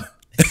pumping up.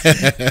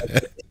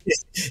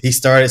 He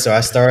started, so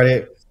I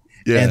started,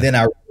 and Yeah. then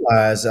I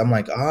realized I'm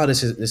like, oh,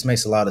 this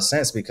makes a lot of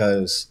sense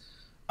because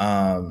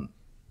um,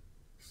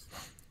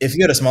 if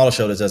you're at a smaller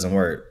show, this doesn't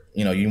work.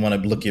 You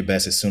want to look your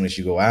best as soon as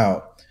you go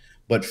out.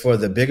 But for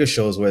the bigger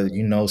shows where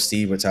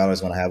Steve or Tyler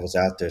is going to have us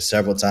out there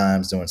several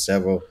times doing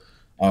several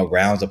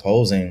rounds of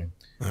posing,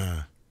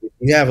 Uh,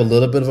 you have a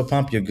little bit of a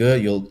pump, you're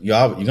good. You're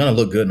gonna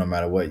look good no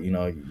matter what.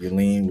 You're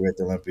lean. We're at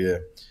the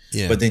Olympia,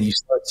 yeah. but then you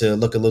start to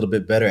look a little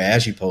bit better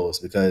as you pose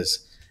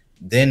because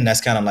then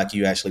that's kind of like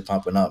you actually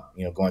pumping up.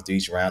 Going through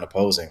each round of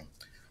posing.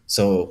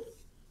 So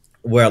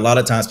where a lot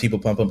of times people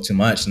pump up too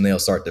much and they'll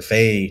start to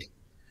fade.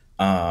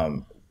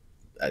 Um,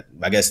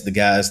 I guess the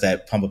guys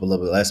that pump up a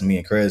little bit less, me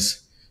and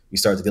Chris, we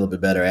start to get a little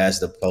bit better as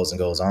the posing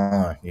goes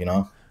on.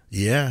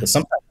 Yeah. But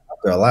sometimes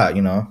after a lot,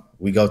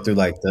 we go through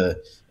like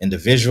the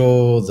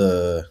individual,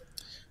 the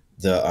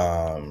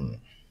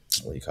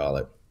what do you call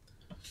it,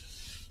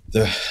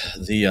 the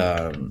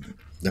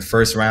the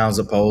first rounds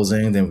of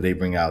posing, then they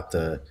bring out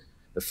the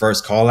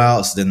first call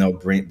outs, then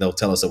they'll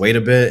tell us to wait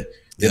a bit,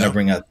 then they'll Yep.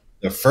 bring out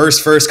the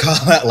first call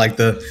out, like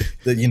the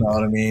you know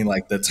what I mean,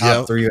 like the top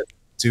Yep. three or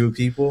two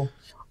people.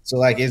 So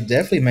like it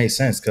definitely makes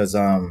sense because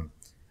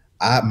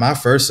I my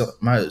first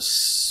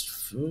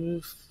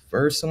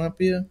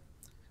Olympia,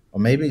 or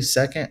maybe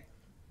second,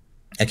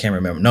 I can't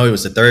remember. No, it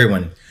was the third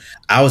one.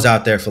 I was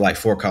out there for like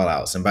four call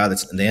outs, and by the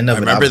end I of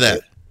it, I remember was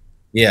that.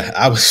 yeah,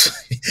 I was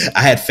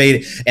I had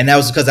faded, and that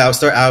was because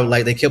I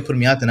like they kept putting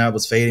me out there, and I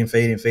was fading,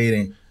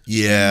 and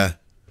Yeah.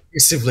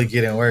 it's simply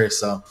getting worse.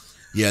 So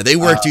Yeah, they uh,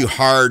 worked you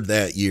hard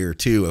that year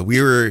too.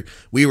 We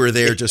were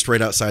there just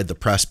right outside the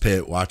press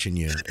pit watching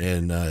you,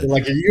 and they're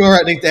like, "Are you all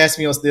right?" They asked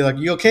me, they're like,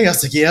 "You okay?" I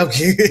was like, "Yeah,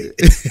 okay."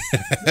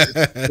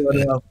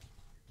 But,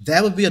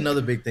 that would be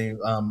another big thing.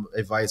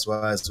 Advice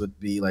wise, would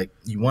be like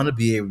you want to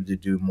be able to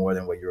do more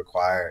than what you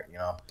require.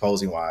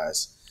 Posing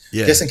wise,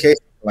 yeah, just in case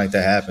something like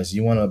that happens,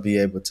 you want to be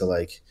able to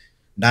like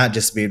not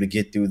just be able to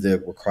get through the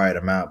required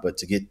amount, but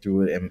to get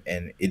through it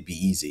and it be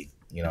easy.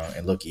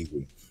 And look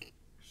easy.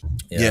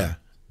 Yeah. yeah,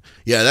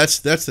 yeah.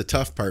 That's the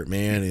tough part,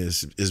 man.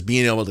 Is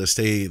being able to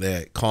stay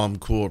that calm,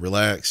 cool,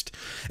 relaxed.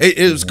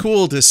 It was Mhm.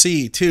 cool to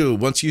see too.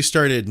 Once you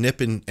started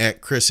nipping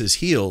at Chris's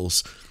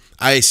heels,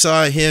 I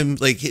saw him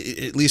like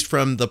at least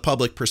from the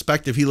public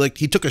perspective,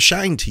 he took a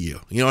shine to you.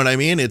 You know what I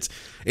mean? It's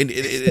and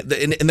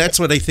that's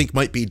what I think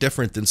might be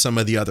different than some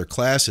of the other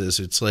classes.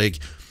 It's like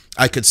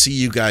I could see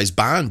you guys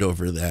bond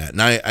over that,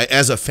 and I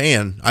as a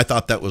fan, I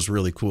thought that was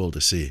really cool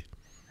to see.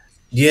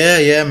 Yeah,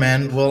 yeah,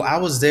 man. Well, I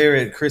was there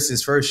at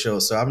Chris's first show,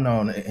 so I've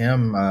known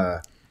him.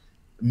 Well,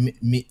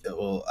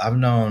 I've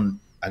known.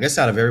 I guess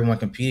out of everyone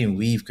competing,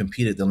 we've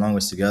competed the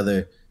longest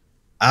together.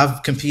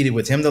 I've competed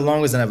with him the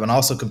longest, and I've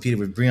also competed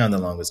with Breon the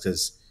longest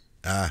because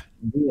Ah,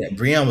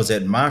 Breon was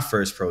at my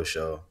first pro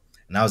show,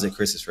 and I was at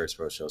Chris's first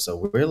pro show. So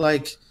we're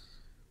like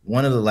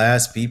one of the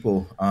last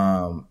people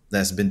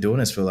that's been doing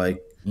this for like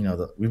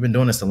we've been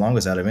doing this the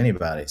longest out of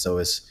anybody. So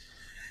it's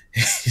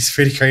it's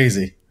pretty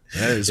crazy.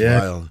 that is Yeah,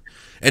 wild, and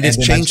and it's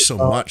then I changed just so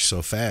saw much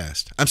so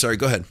fast. I'm sorry.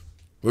 Go ahead.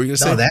 What were you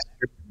gonna no say? that,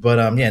 but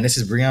yeah, and this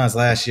is Breon's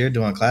last year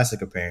doing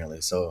classic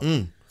apparently. So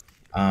Mm,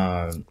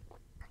 um,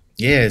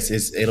 Yeah,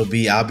 it'll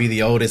be I'll be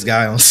the oldest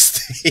guy on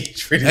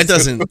stage pretty That soon.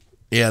 doesn't,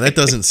 yeah, that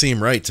doesn't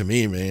seem right to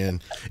me,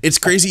 man. It's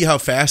crazy how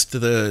fast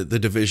the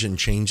division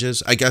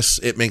changes. I guess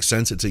it makes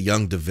sense. It's a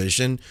young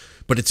division,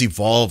 but it's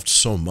evolved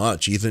so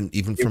much, even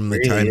It from the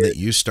really time that is.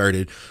 you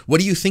started. What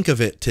do you think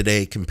of it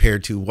today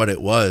compared to what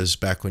it was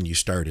back when you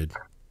started?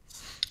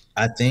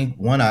 I think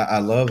one, I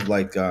love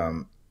like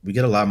we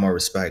get a lot more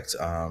respect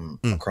Mm,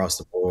 across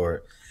the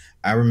board.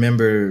 I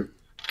remember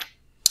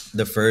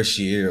the first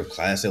year of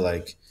Classic,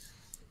 like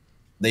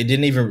they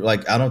didn't even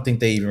like I don't think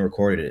they even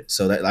recorded it.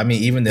 So that I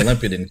mean, even the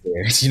Olympia didn't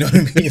care. You know what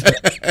I mean?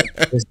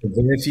 Like, there's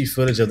very few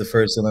footage of the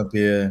first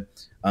Olympia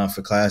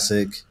for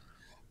Classic.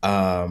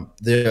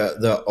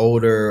 The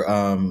older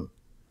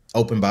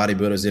open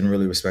bodybuilders didn't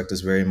really respect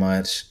us very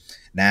much.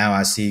 Now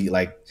I see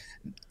like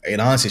it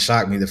honestly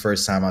shocked me the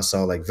first time I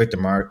saw like Victor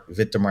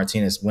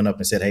Martinez went up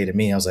and said hey to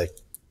me. I was like,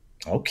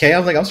 okay. I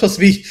was like, I'm supposed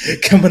to be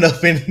coming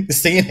up and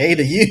saying hey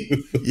to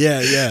you.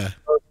 yeah, yeah,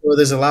 So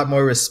there's a lot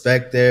more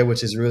respect there,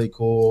 which is really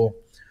cool.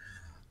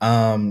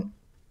 Um,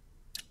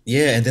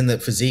 yeah, and then the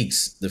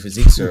physiques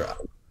Whew. are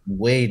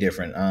way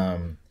different.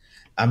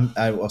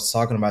 I was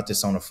talking about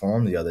this on a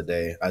forum the other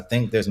day. I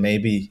think there's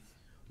maybe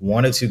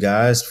one or two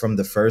guys from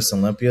the first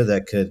Olympia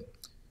that could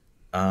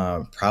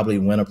probably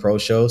win a pro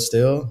show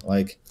still,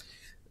 like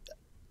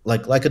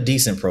a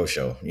decent pro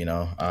show. You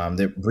know,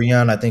 that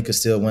Breon I think could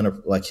still win a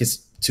like his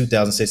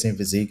 2016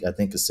 physique. I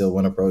think could still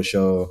win a pro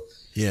show.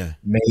 Yeah,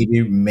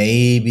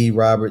 Maybe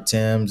Robert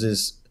Timms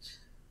is,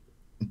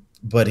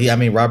 but I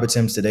mean Robert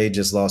Timms today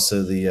just lost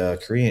to the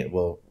Korean.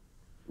 Well,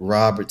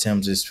 Robert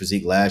Timms'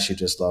 physique last year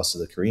just lost to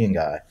the Korean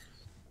guy.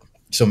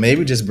 So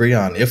maybe just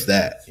Breon, if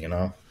that, you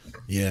know.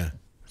 yeah,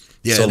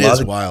 yeah. So a It lot is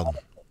of wild.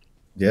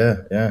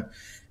 yeah.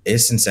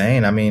 It's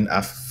insane. I mean,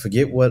 I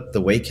forget what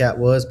the weight cap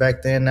was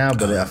back then now,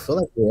 but I Uh, feel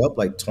like we're up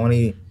like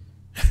 20,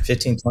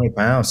 15, 20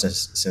 pounds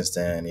since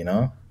then, you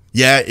know?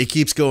 yeah, it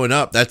keeps going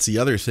up. That's the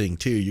other thing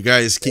too. You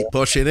guys keep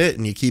pushing it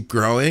and you keep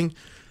growing.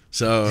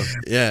 So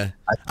yeah,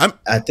 I'm.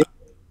 I think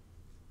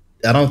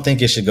I don't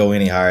think it should go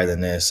any higher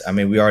than this. I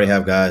mean, we already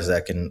have guys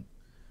that can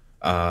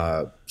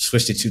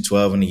switch to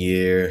 212 in a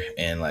year,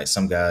 and like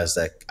some guys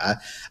that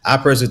I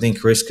personally think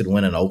Chris could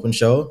win an open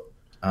show.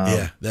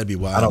 Yeah, Um, that'd be I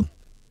wild. don't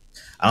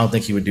I don't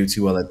think he would do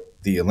too well at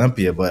the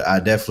Olympia, but I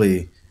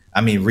definitely. I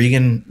mean,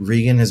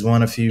 Regan has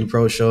won a few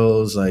pro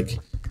shows. Like,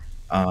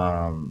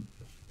 um,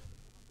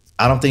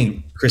 I don't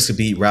think Chris could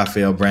beat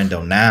Rafael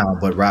Brando now,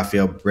 but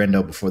Rafael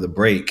Brando before the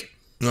break,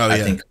 Oh I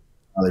yeah, think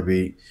probably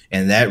beat.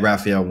 And that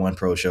Rafael won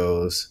pro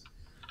shows,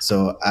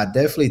 so I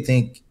definitely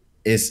think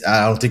it's.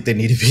 I don't think they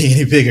need to be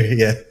any bigger.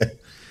 Yeah,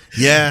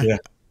 yeah. yeah.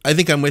 I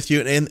think I'm with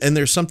you, and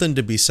there's something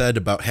to be said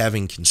about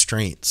having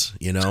constraints.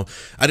 You know,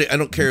 I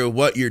don't care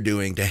what you're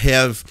doing to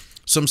have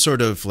some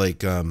sort of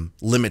like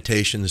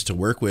limitations to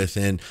work with,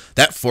 and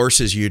that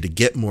forces you to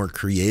get more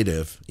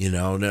creative.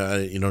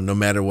 No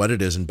matter what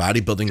it is in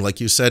bodybuilding,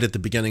 like you said at the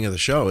beginning of the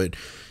show,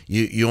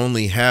 you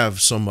only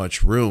have so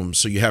much room,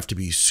 so you have to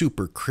be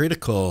super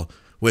critical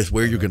with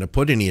where you're going to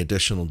put any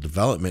additional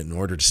development in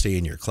order to stay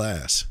in your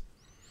class.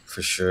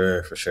 For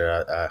sure.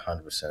 I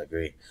 100%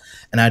 agree.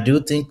 And I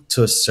do think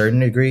to a certain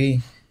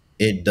degree,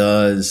 it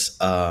does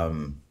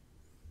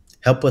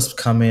help us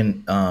come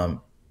in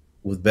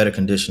with better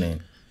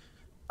conditioning.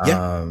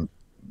 Yeah, Um,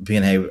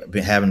 being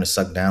having to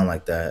suck down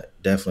like that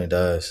definitely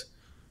does.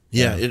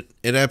 yeah, Yeah.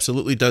 it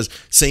absolutely does.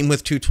 Same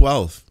with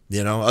 212.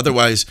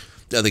 Otherwise,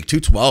 like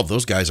 212,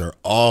 those guys are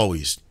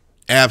always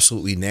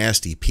absolutely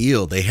nasty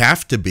peeled. They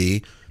have to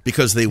be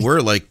because they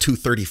were like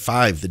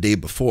 235 the day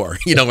before.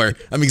 Or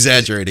I'm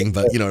exaggerating,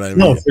 but you know what I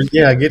No, mean.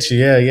 yeah, I get you.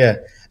 Yeah, yeah.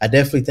 I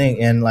definitely think,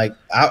 and like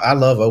I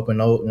love open.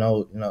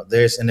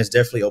 There's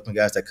definitely open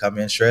guys that come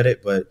in shredded,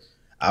 but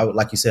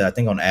like you said, I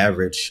think on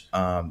average,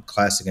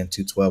 classic and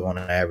 212 on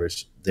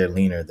average, they're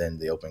leaner than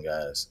the open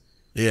guys.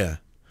 Yeah.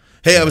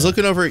 Hey, I was Yeah.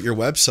 looking over at your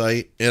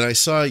website and I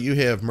saw you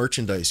have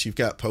merchandise. You've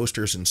got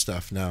posters and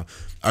stuff now.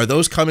 Are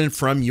those coming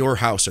from your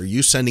house? Are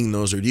you sending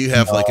those or do you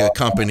have like a No,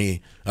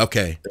 company?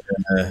 Okay.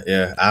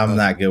 yeah, I'm Uh,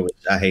 not good with.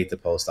 I hate the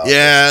post office.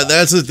 yeah,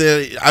 that's the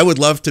thing. I would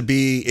love to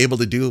be able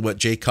to do what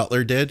Jay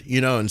Cutler did,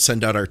 and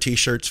send out our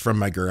t-shirts from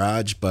my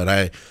garage,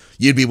 but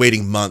you'd be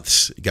waiting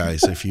months,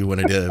 guys, if you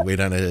wanted to wait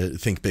on a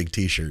Think Big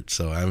t-shirt.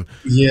 So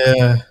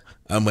Yeah,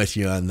 I'm with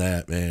you on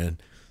that, man.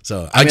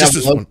 So I I mean, I just would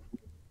was love. one.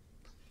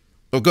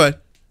 Oh, go ahead.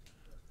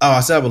 Oh,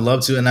 I said I would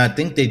love to, and I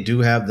think they do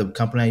have the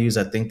company I use.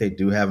 I think they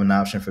do have an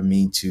option for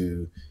me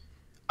to,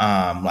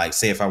 like,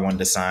 say if I wanted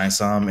to sign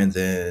some, and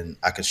then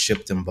I could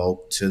ship them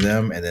both to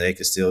them, and then they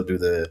could still do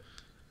the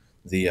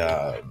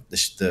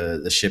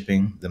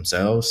shipping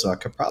themselves. So I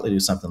could probably do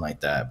something like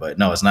that. But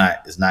no, it's not.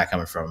 It's not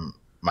coming from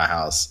my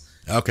house.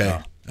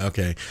 Okay. No.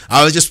 Okay.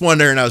 I was just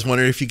wondering. I was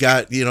wondering if you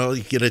got, you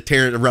get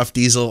a Rough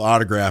Diesel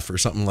autograph or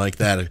something like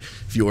that.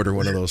 If you order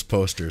one of those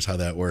posters, how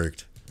that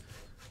worked.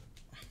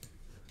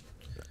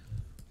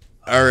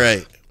 All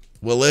right.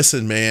 Well,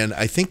 listen, man.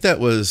 I think that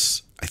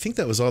was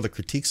all the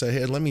critiques I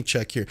had. Let me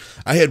check here.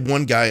 I had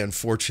one guy,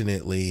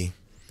 unfortunately,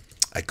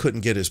 I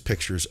couldn't get his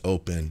pictures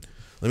open.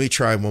 Let me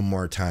try one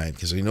more time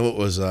because I know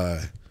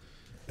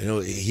it I know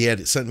he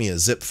had sent me a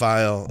zip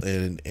file,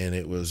 and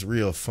it was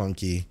real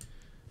funky.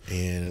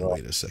 And Well,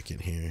 wait a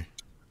second here.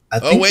 I Oh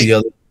think the wait,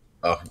 other.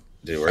 Oh,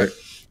 did it I,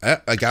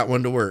 work? I got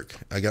one to work.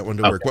 I got one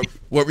to work. Okay.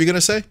 What were you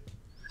gonna say?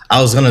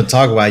 I was gonna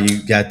talk about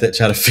you got that.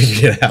 Try to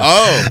figure it out.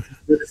 Oh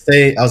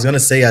I was gonna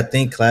say, I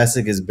think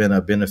classic has been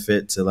a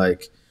benefit to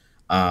like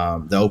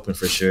the open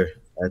for sure.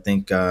 I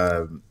think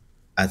I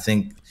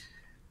think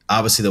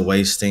obviously the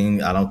waist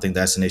thing. I don't think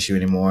that's an issue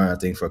anymore. I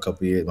think for a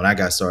couple of years when I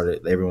got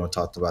started, everyone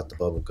talked about the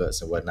bubble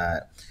guts and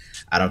whatnot.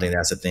 I don't think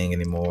that's a thing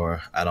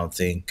anymore. I don't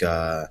think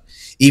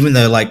even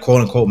the like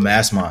quote unquote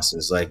mass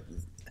monsters like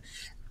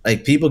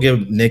people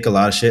give Nick a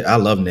lot of shit. I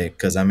love Nick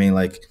because I mean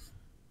like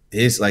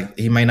it's like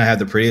he might not have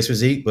the prettiest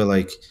physique, but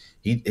like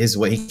he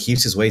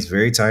keeps his waist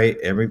very tight.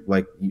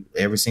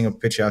 Every single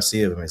picture I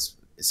see of him is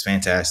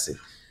fantastic.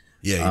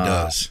 yeah, he Uh,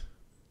 does.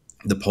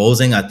 the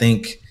posing I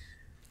think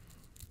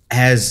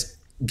has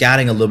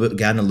gotten a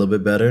little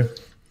bit better.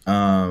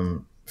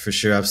 For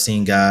sure, I've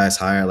seen guys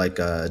hire like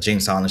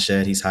James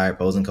Hollenshed. He's hired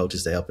posing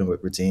coaches to help him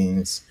with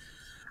routines.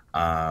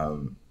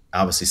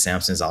 Obviously,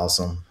 Samson's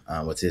awesome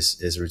with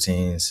his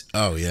routines.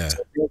 Oh yeah.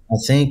 I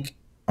think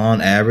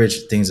on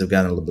average things have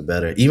gotten a little bit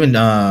better. Even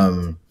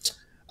I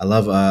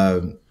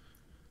love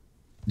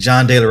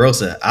John De La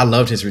Rosa. I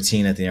loved his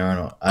routine at the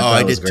Arnold. I Oh, thought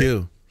I it was did great.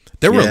 too.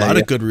 There were a Yeah, lot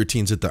yeah. of good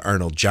routines at the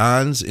Arnold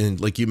Johns, and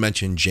like you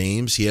mentioned,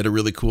 James, he had a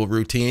really cool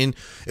routine.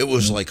 It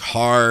was like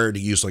hard.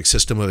 He used like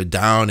System of a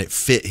Down. It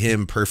fit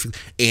him perfect.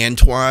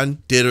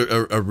 Antoine did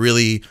a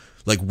really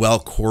like well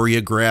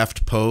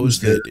choreographed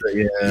pose that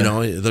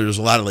Yeah, there's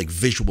a lot of like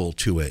visual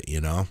to it.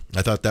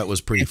 I thought that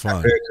was pretty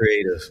fun. very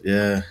creative.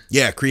 Yeah.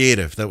 Yeah,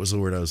 creative. That was the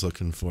word I was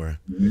looking for.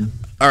 Mhm.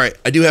 All right,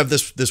 I do have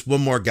this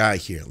one more guy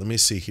here. Let me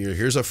see here.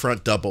 Here's a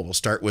front double. We'll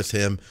start with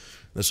him.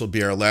 This will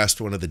be our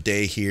last one of the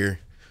day here.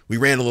 We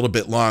ran a little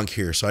bit long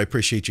here, so I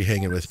appreciate you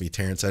hanging with me,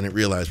 Terrence. I didn't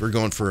realize we're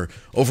going for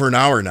over an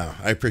hour now.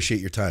 I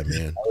appreciate your time,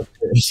 man.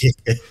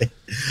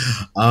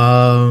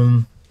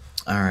 All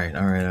right,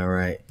 all right, all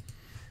right.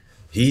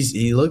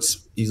 He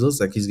looks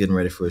like he's getting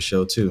ready for a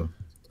show too.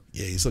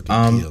 Yeah, he's looking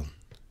Um, peeled.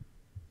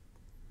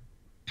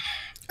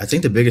 I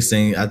think the biggest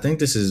thing. I think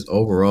this is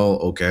overall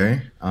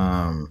okay.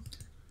 I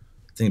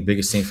think the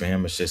biggest thing for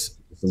him is just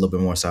a little bit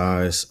more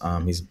size.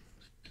 He's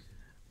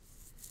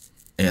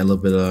and a little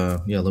bit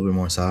a little bit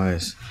more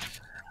size.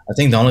 I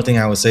think the only thing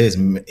I would say is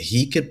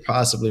he could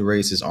possibly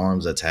raise his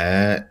arms a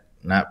tad,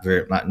 not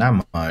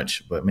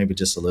much, but maybe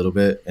just a little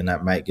bit, and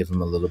that might give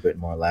him a little bit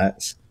more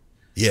lats.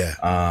 Yeah,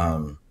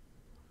 Um,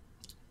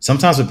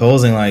 sometimes with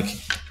posing, like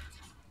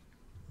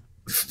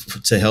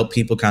to help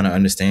people kind of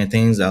understand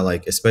things, I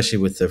like, especially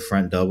with the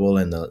front double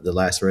and the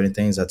lacerating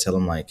things, I tell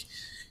them like,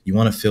 you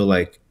want to feel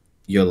like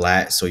your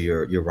lats or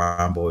your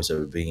rhomboids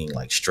are being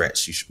like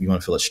stretched. You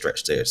want to feel a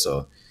stretch there.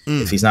 So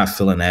if mm, he's not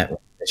feeling that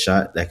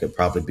shot, that could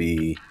probably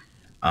be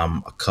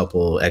a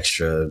couple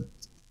extra.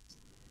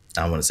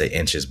 I don't want to say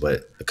inches,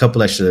 but a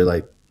couple extra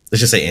like let's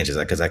just say inches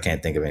because I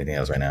can't think of anything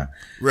else right now.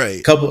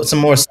 right. Some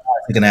more size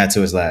he can add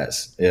to his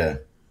lats. Yeah.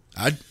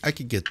 I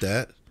could get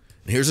that.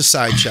 And here's a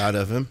side shot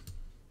of him.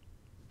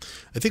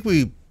 I think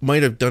we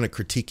might have done a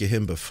critique of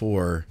him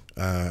before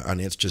on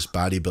It's Just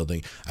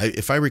Bodybuilding.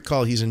 If I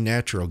recall, he's a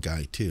natural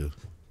guy too.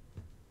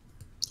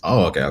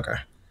 Oh, okay, okay.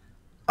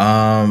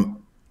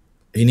 Um,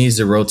 he needs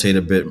to rotate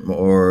a bit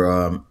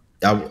more.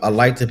 I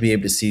like to be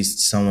able to see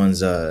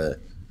someone's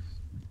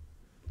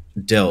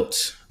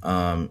delt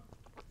on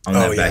Oh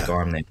that back yeah.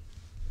 arm there.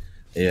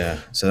 Yeah,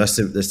 so that's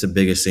the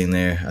biggest thing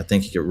there. I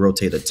think he could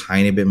rotate a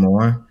tiny bit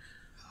more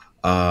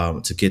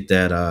to get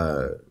that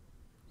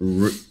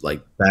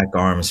like back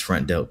arms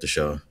front delt to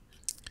show.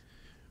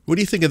 What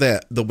do you think of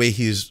that? The way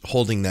he's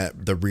holding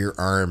the rear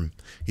arm,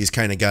 he's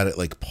kind of got it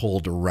like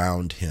pulled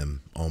around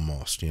him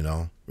almost,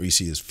 where you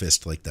see his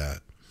fist like that.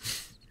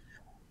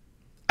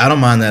 I don't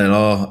mind that at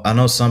all. I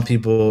know some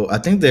people. I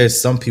think there's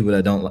some people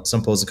that don't.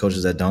 Some posing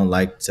coaches that don't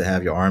like to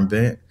have your arm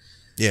bent.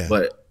 Yeah.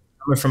 But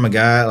coming from a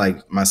guy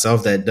like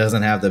myself that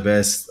doesn't have the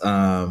best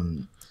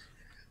arm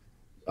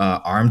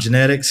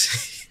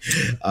genetics,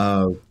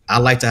 I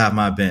like to have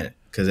my bent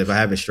because if I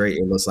have it straight,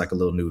 it looks like a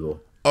little noodle.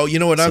 Oh, you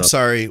know what? I'm So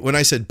sorry. When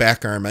I said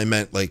back arm, I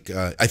meant like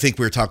I think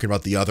we were talking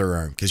about the other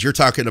arm because you're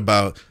talking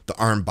about the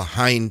arm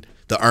behind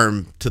the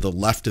arm to the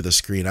left of the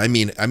screen. I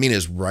mean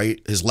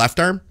his left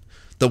arm,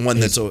 the one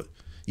that's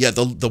yeah,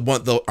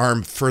 the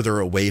arm further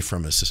away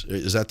from us.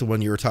 Is that the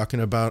one you were talking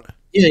about?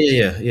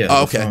 yeah.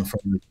 Oh, The okay.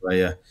 from right,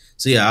 yeah.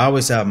 So yeah, I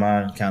always have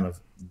mine kind of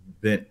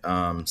bent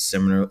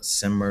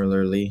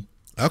similarly.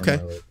 Okay.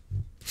 Similarly.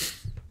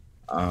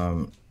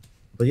 Um,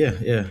 but yeah,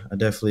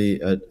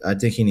 I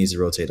think he needs to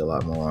rotate a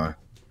lot more.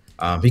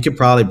 He could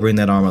probably bring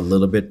that arm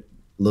little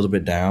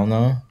bit down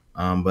though.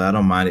 But I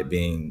don't mind it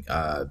being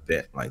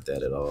bent like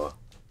that at all.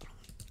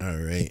 All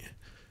right.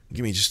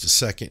 Give me just a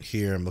second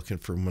here. I'm looking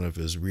for one of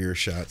his rear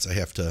shots. I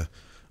have to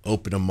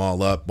open them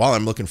all up. While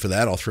I'm looking for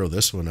that, I'll throw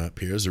this one up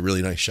here. There's a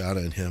really nice shot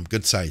on him.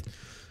 Good side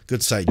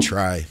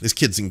try. This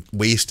kid's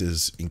waist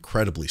is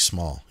incredibly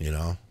small.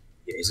 Yeah,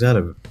 he's got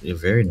a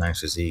very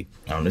nice physique.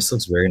 This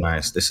looks very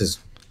nice. This is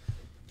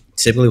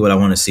typically what I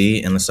want to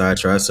see in the side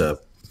tricep,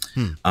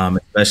 Hmm.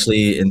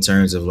 especially in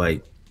terms of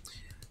like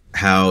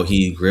how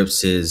he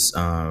grips his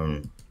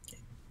how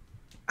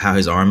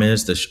his arm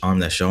is, the arm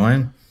that's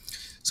showing.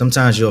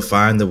 Sometimes you'll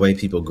find the way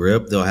people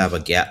grip, they'll have a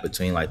gap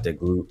between like their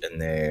glute and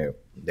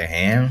their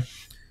hand,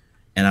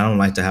 and I don't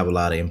like to have a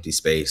lot of empty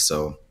space.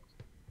 So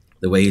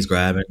the way he's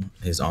grabbing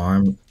his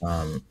arm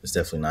is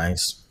definitely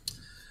nice.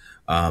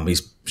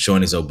 He's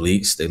showing his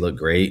obliques; they look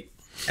great.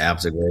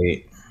 Abs are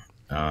great.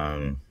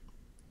 Um,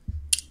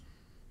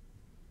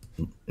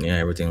 yeah,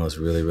 everything looks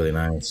really, really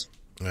nice.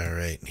 All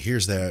right.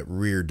 Here's that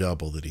rear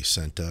double that he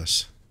sent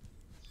us.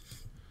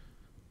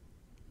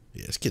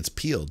 Yeah, this kid's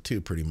peeled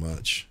too, pretty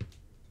much.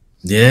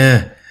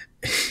 Yeah,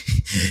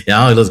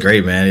 yeah, it looks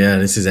great, man. Yeah,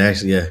 this is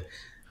actually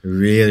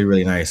really,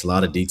 really nice. A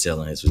lot of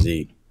detail in his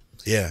physique.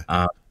 Yeah.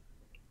 Uh,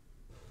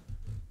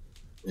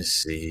 let's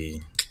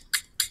see,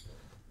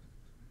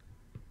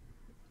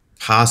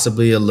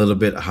 possibly a little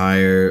bit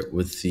higher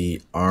with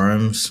the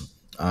arms.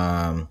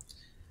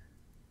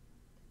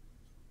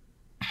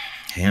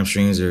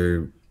 Hamstrings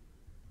are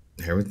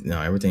everything.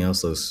 No, everything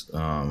else looks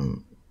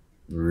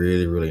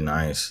really, really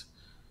nice.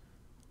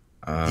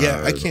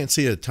 Yeah, I Uh, can't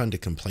see a ton to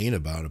complain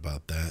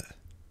about that.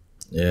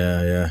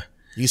 yeah, yeah.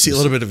 You can see a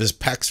little bit of his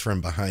pecs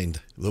from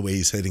behind the way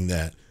he's hitting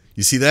that.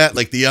 You see that?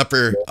 Like the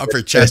upper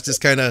chest is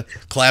kind of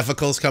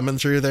clavicles coming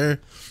through there.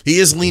 He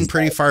is leaned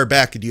pretty far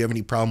back. Do you have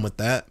any problem with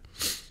that?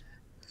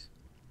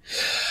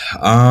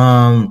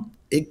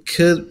 It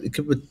could.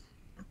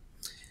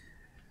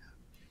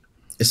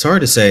 It's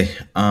hard to say.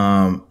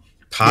 Yeah.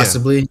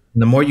 Possibly.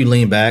 The more you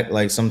lean back,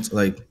 like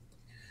I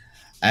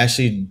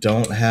actually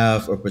don't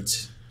have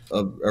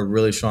a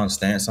really strong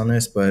stance on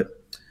this,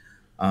 but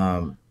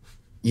um,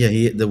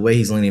 yeah, the way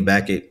he's leaning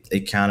back,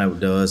 it kind of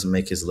does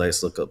make his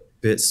legs look a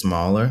bit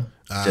smaller.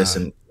 Just Ah,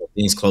 in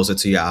things closer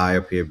to your eye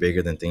appear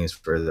bigger than things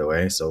further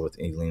away. So with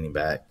him leaning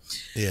back,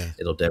 yeah.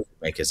 it'll definitely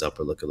make his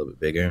upper look a little bit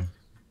bigger.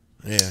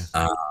 Yeah.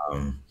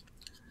 Um,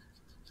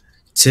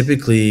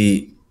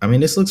 Typically, I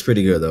mean, this looks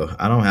pretty good though.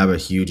 I don't have a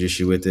huge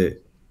issue with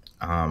it.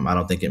 I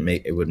don't think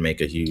it would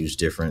make a huge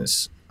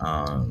difference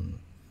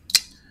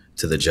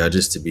to the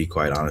judges, to be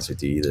quite honest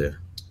with you, either.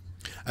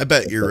 I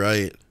bet you're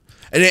right.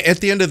 And at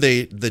the end of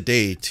the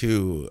day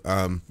too,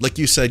 like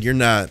you said, you're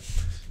not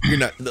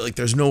like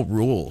there's no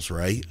rules,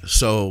 right?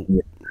 So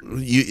Yeah.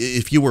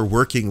 if you were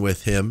working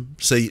with him,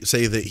 say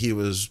that he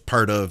was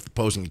part of the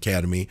posing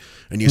academy,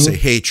 and you say, Mhm.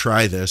 "Hey,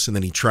 try this," and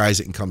then he tries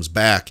it and comes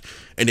back,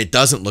 and it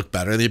doesn't look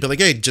better, and they'd be like,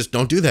 "Hey, just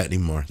don't do that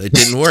anymore. That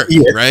didn't work,"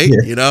 Yeah, right?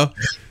 yeah, You know?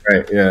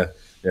 right, yeah,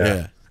 yeah.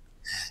 Yeah,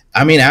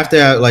 I mean, I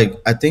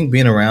think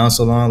being around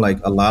so long, like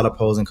a lot of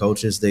posing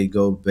coaches, they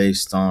go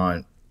based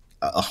on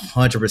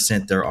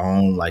 100% their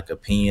own like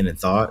opinion and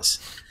thoughts.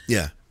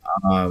 yeah,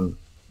 Um,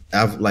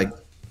 I've like,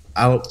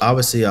 I'll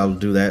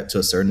do that to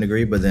a certain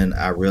degree, but then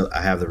I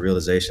have the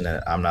realization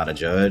that I'm not a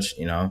judge,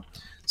 you know.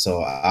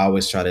 So I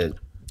always try to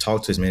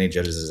talk to as many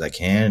judges as I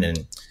can,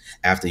 and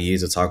after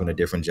years of talking to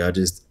different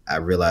judges, I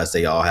realize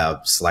they all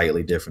have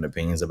slightly different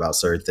opinions about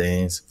certain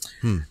things,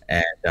 hmm,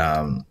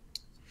 and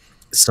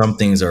some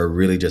things are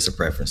really just a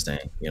preference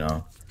thing, you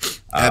know.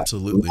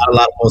 absolutely, Not a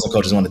lot of posing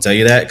coaches want to tell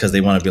you that because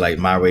they want to be like,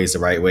 my way is the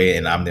right way,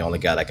 and I'm the only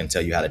guy that can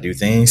tell you how to do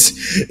things.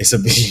 It's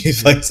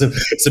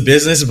a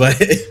business, but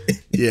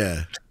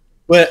yeah,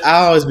 but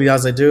I always be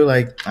honest, like, dude,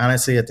 like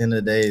honestly, at the end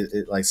of the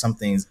day, like some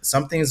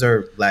things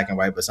are black and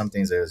white, but some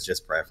things is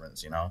just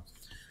preference, you know.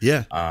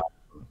 yeah. Uh,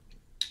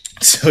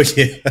 so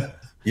yeah, It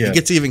yeah,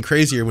 gets even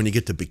crazier when you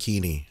get to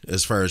bikini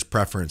as far as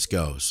preference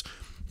goes.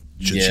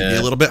 Should she be a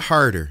yeah, little bit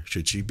harder?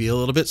 Should she be a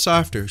little bit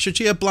softer? Should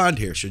she have blonde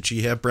hair? Should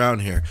she have brown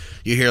hair?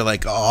 You hear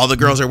like, oh, all the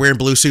girls are wearing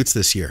blue suits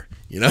this year,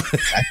 you know?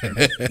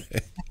 and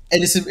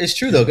it's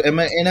true though, and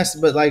that's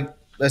but like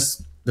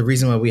that's the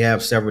reason why we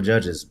have several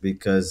judges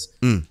because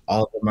Mm,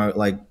 all of them are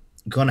like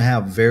going to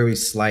have very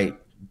slight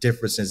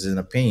differences in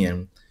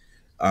opinion.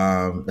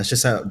 That's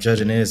just how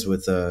judging is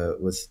with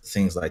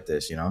things like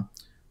this, you know.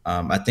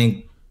 I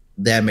think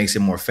that makes it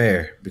more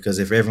fair because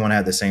if everyone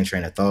had the same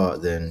train of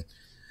thought, then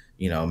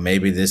you know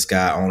maybe this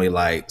guy only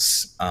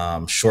likes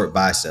short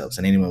biceps,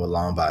 and anyone with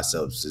long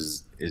biceps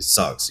is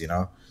sucks, you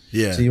know. So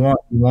yeah. you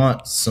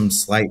want some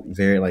slight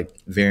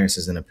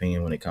variances in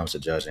opinion when it comes to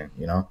judging,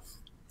 you know.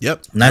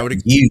 Yep. I would.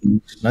 Nothing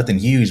huge, nothing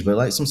huge, but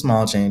like some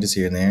small changes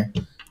here and there,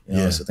 you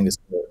know. Yeah. So I think it's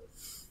good.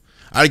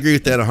 I agree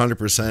with that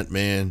 100%,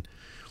 man.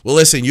 Well,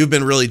 listen, you've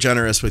been really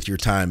generous with your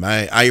time.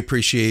 I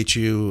appreciate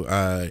you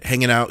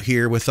hanging out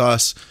here with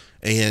us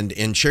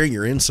and sharing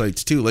your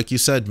insights too. Like you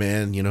said,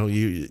 man, you know,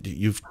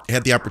 you've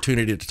had the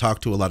opportunity to talk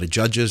to a lot of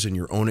judges and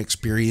your own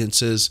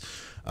experiences.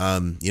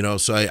 You know,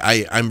 so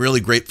I'm really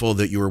grateful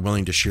that you were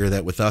willing to share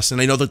that with us.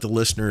 And I know that the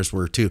listeners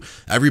were too.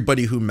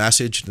 Everybody who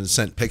messaged and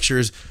sent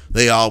pictures,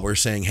 they all were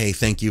saying, hey,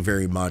 thank you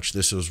very much.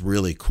 This was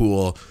really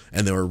cool.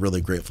 And they were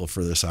really grateful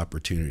for this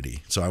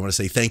opportunity. So I want to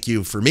say thank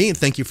you for me and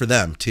thank you for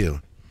them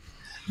too.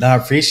 No, I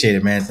appreciate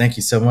it, man. Thank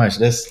you so much.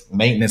 This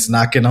maintenance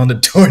knocking on the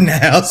door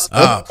now. So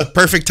Ah,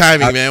 perfect I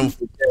timing, man.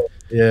 appreciate it.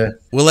 Yeah.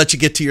 We'll let you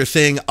get to your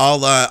thing.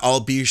 I'll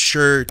be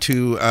sure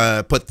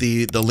to put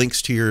the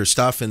links to your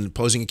stuff in the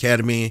Posing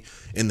Academy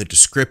in the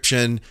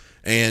description.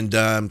 And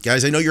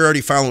guys, I know you're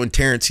already following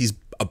Terrence. He's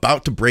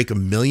about to break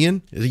 1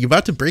 million. Is he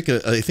about to break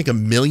I think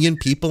 1 million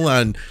people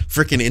on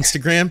freaking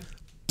Instagram?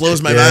 Blows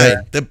my Yeah.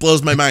 mind. That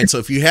blows my mind. So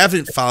if you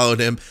haven't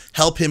followed him,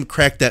 help him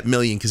crack that 1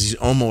 million because he's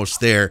almost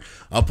there.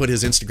 I'll put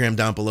his Instagram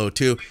down below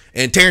too.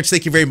 And Terrence,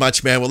 thank you very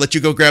much, man. We'll let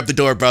you go grab the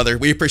door, brother.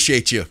 We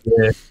appreciate you.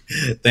 Yeah.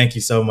 Thank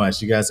you so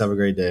much. You guys have a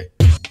great day.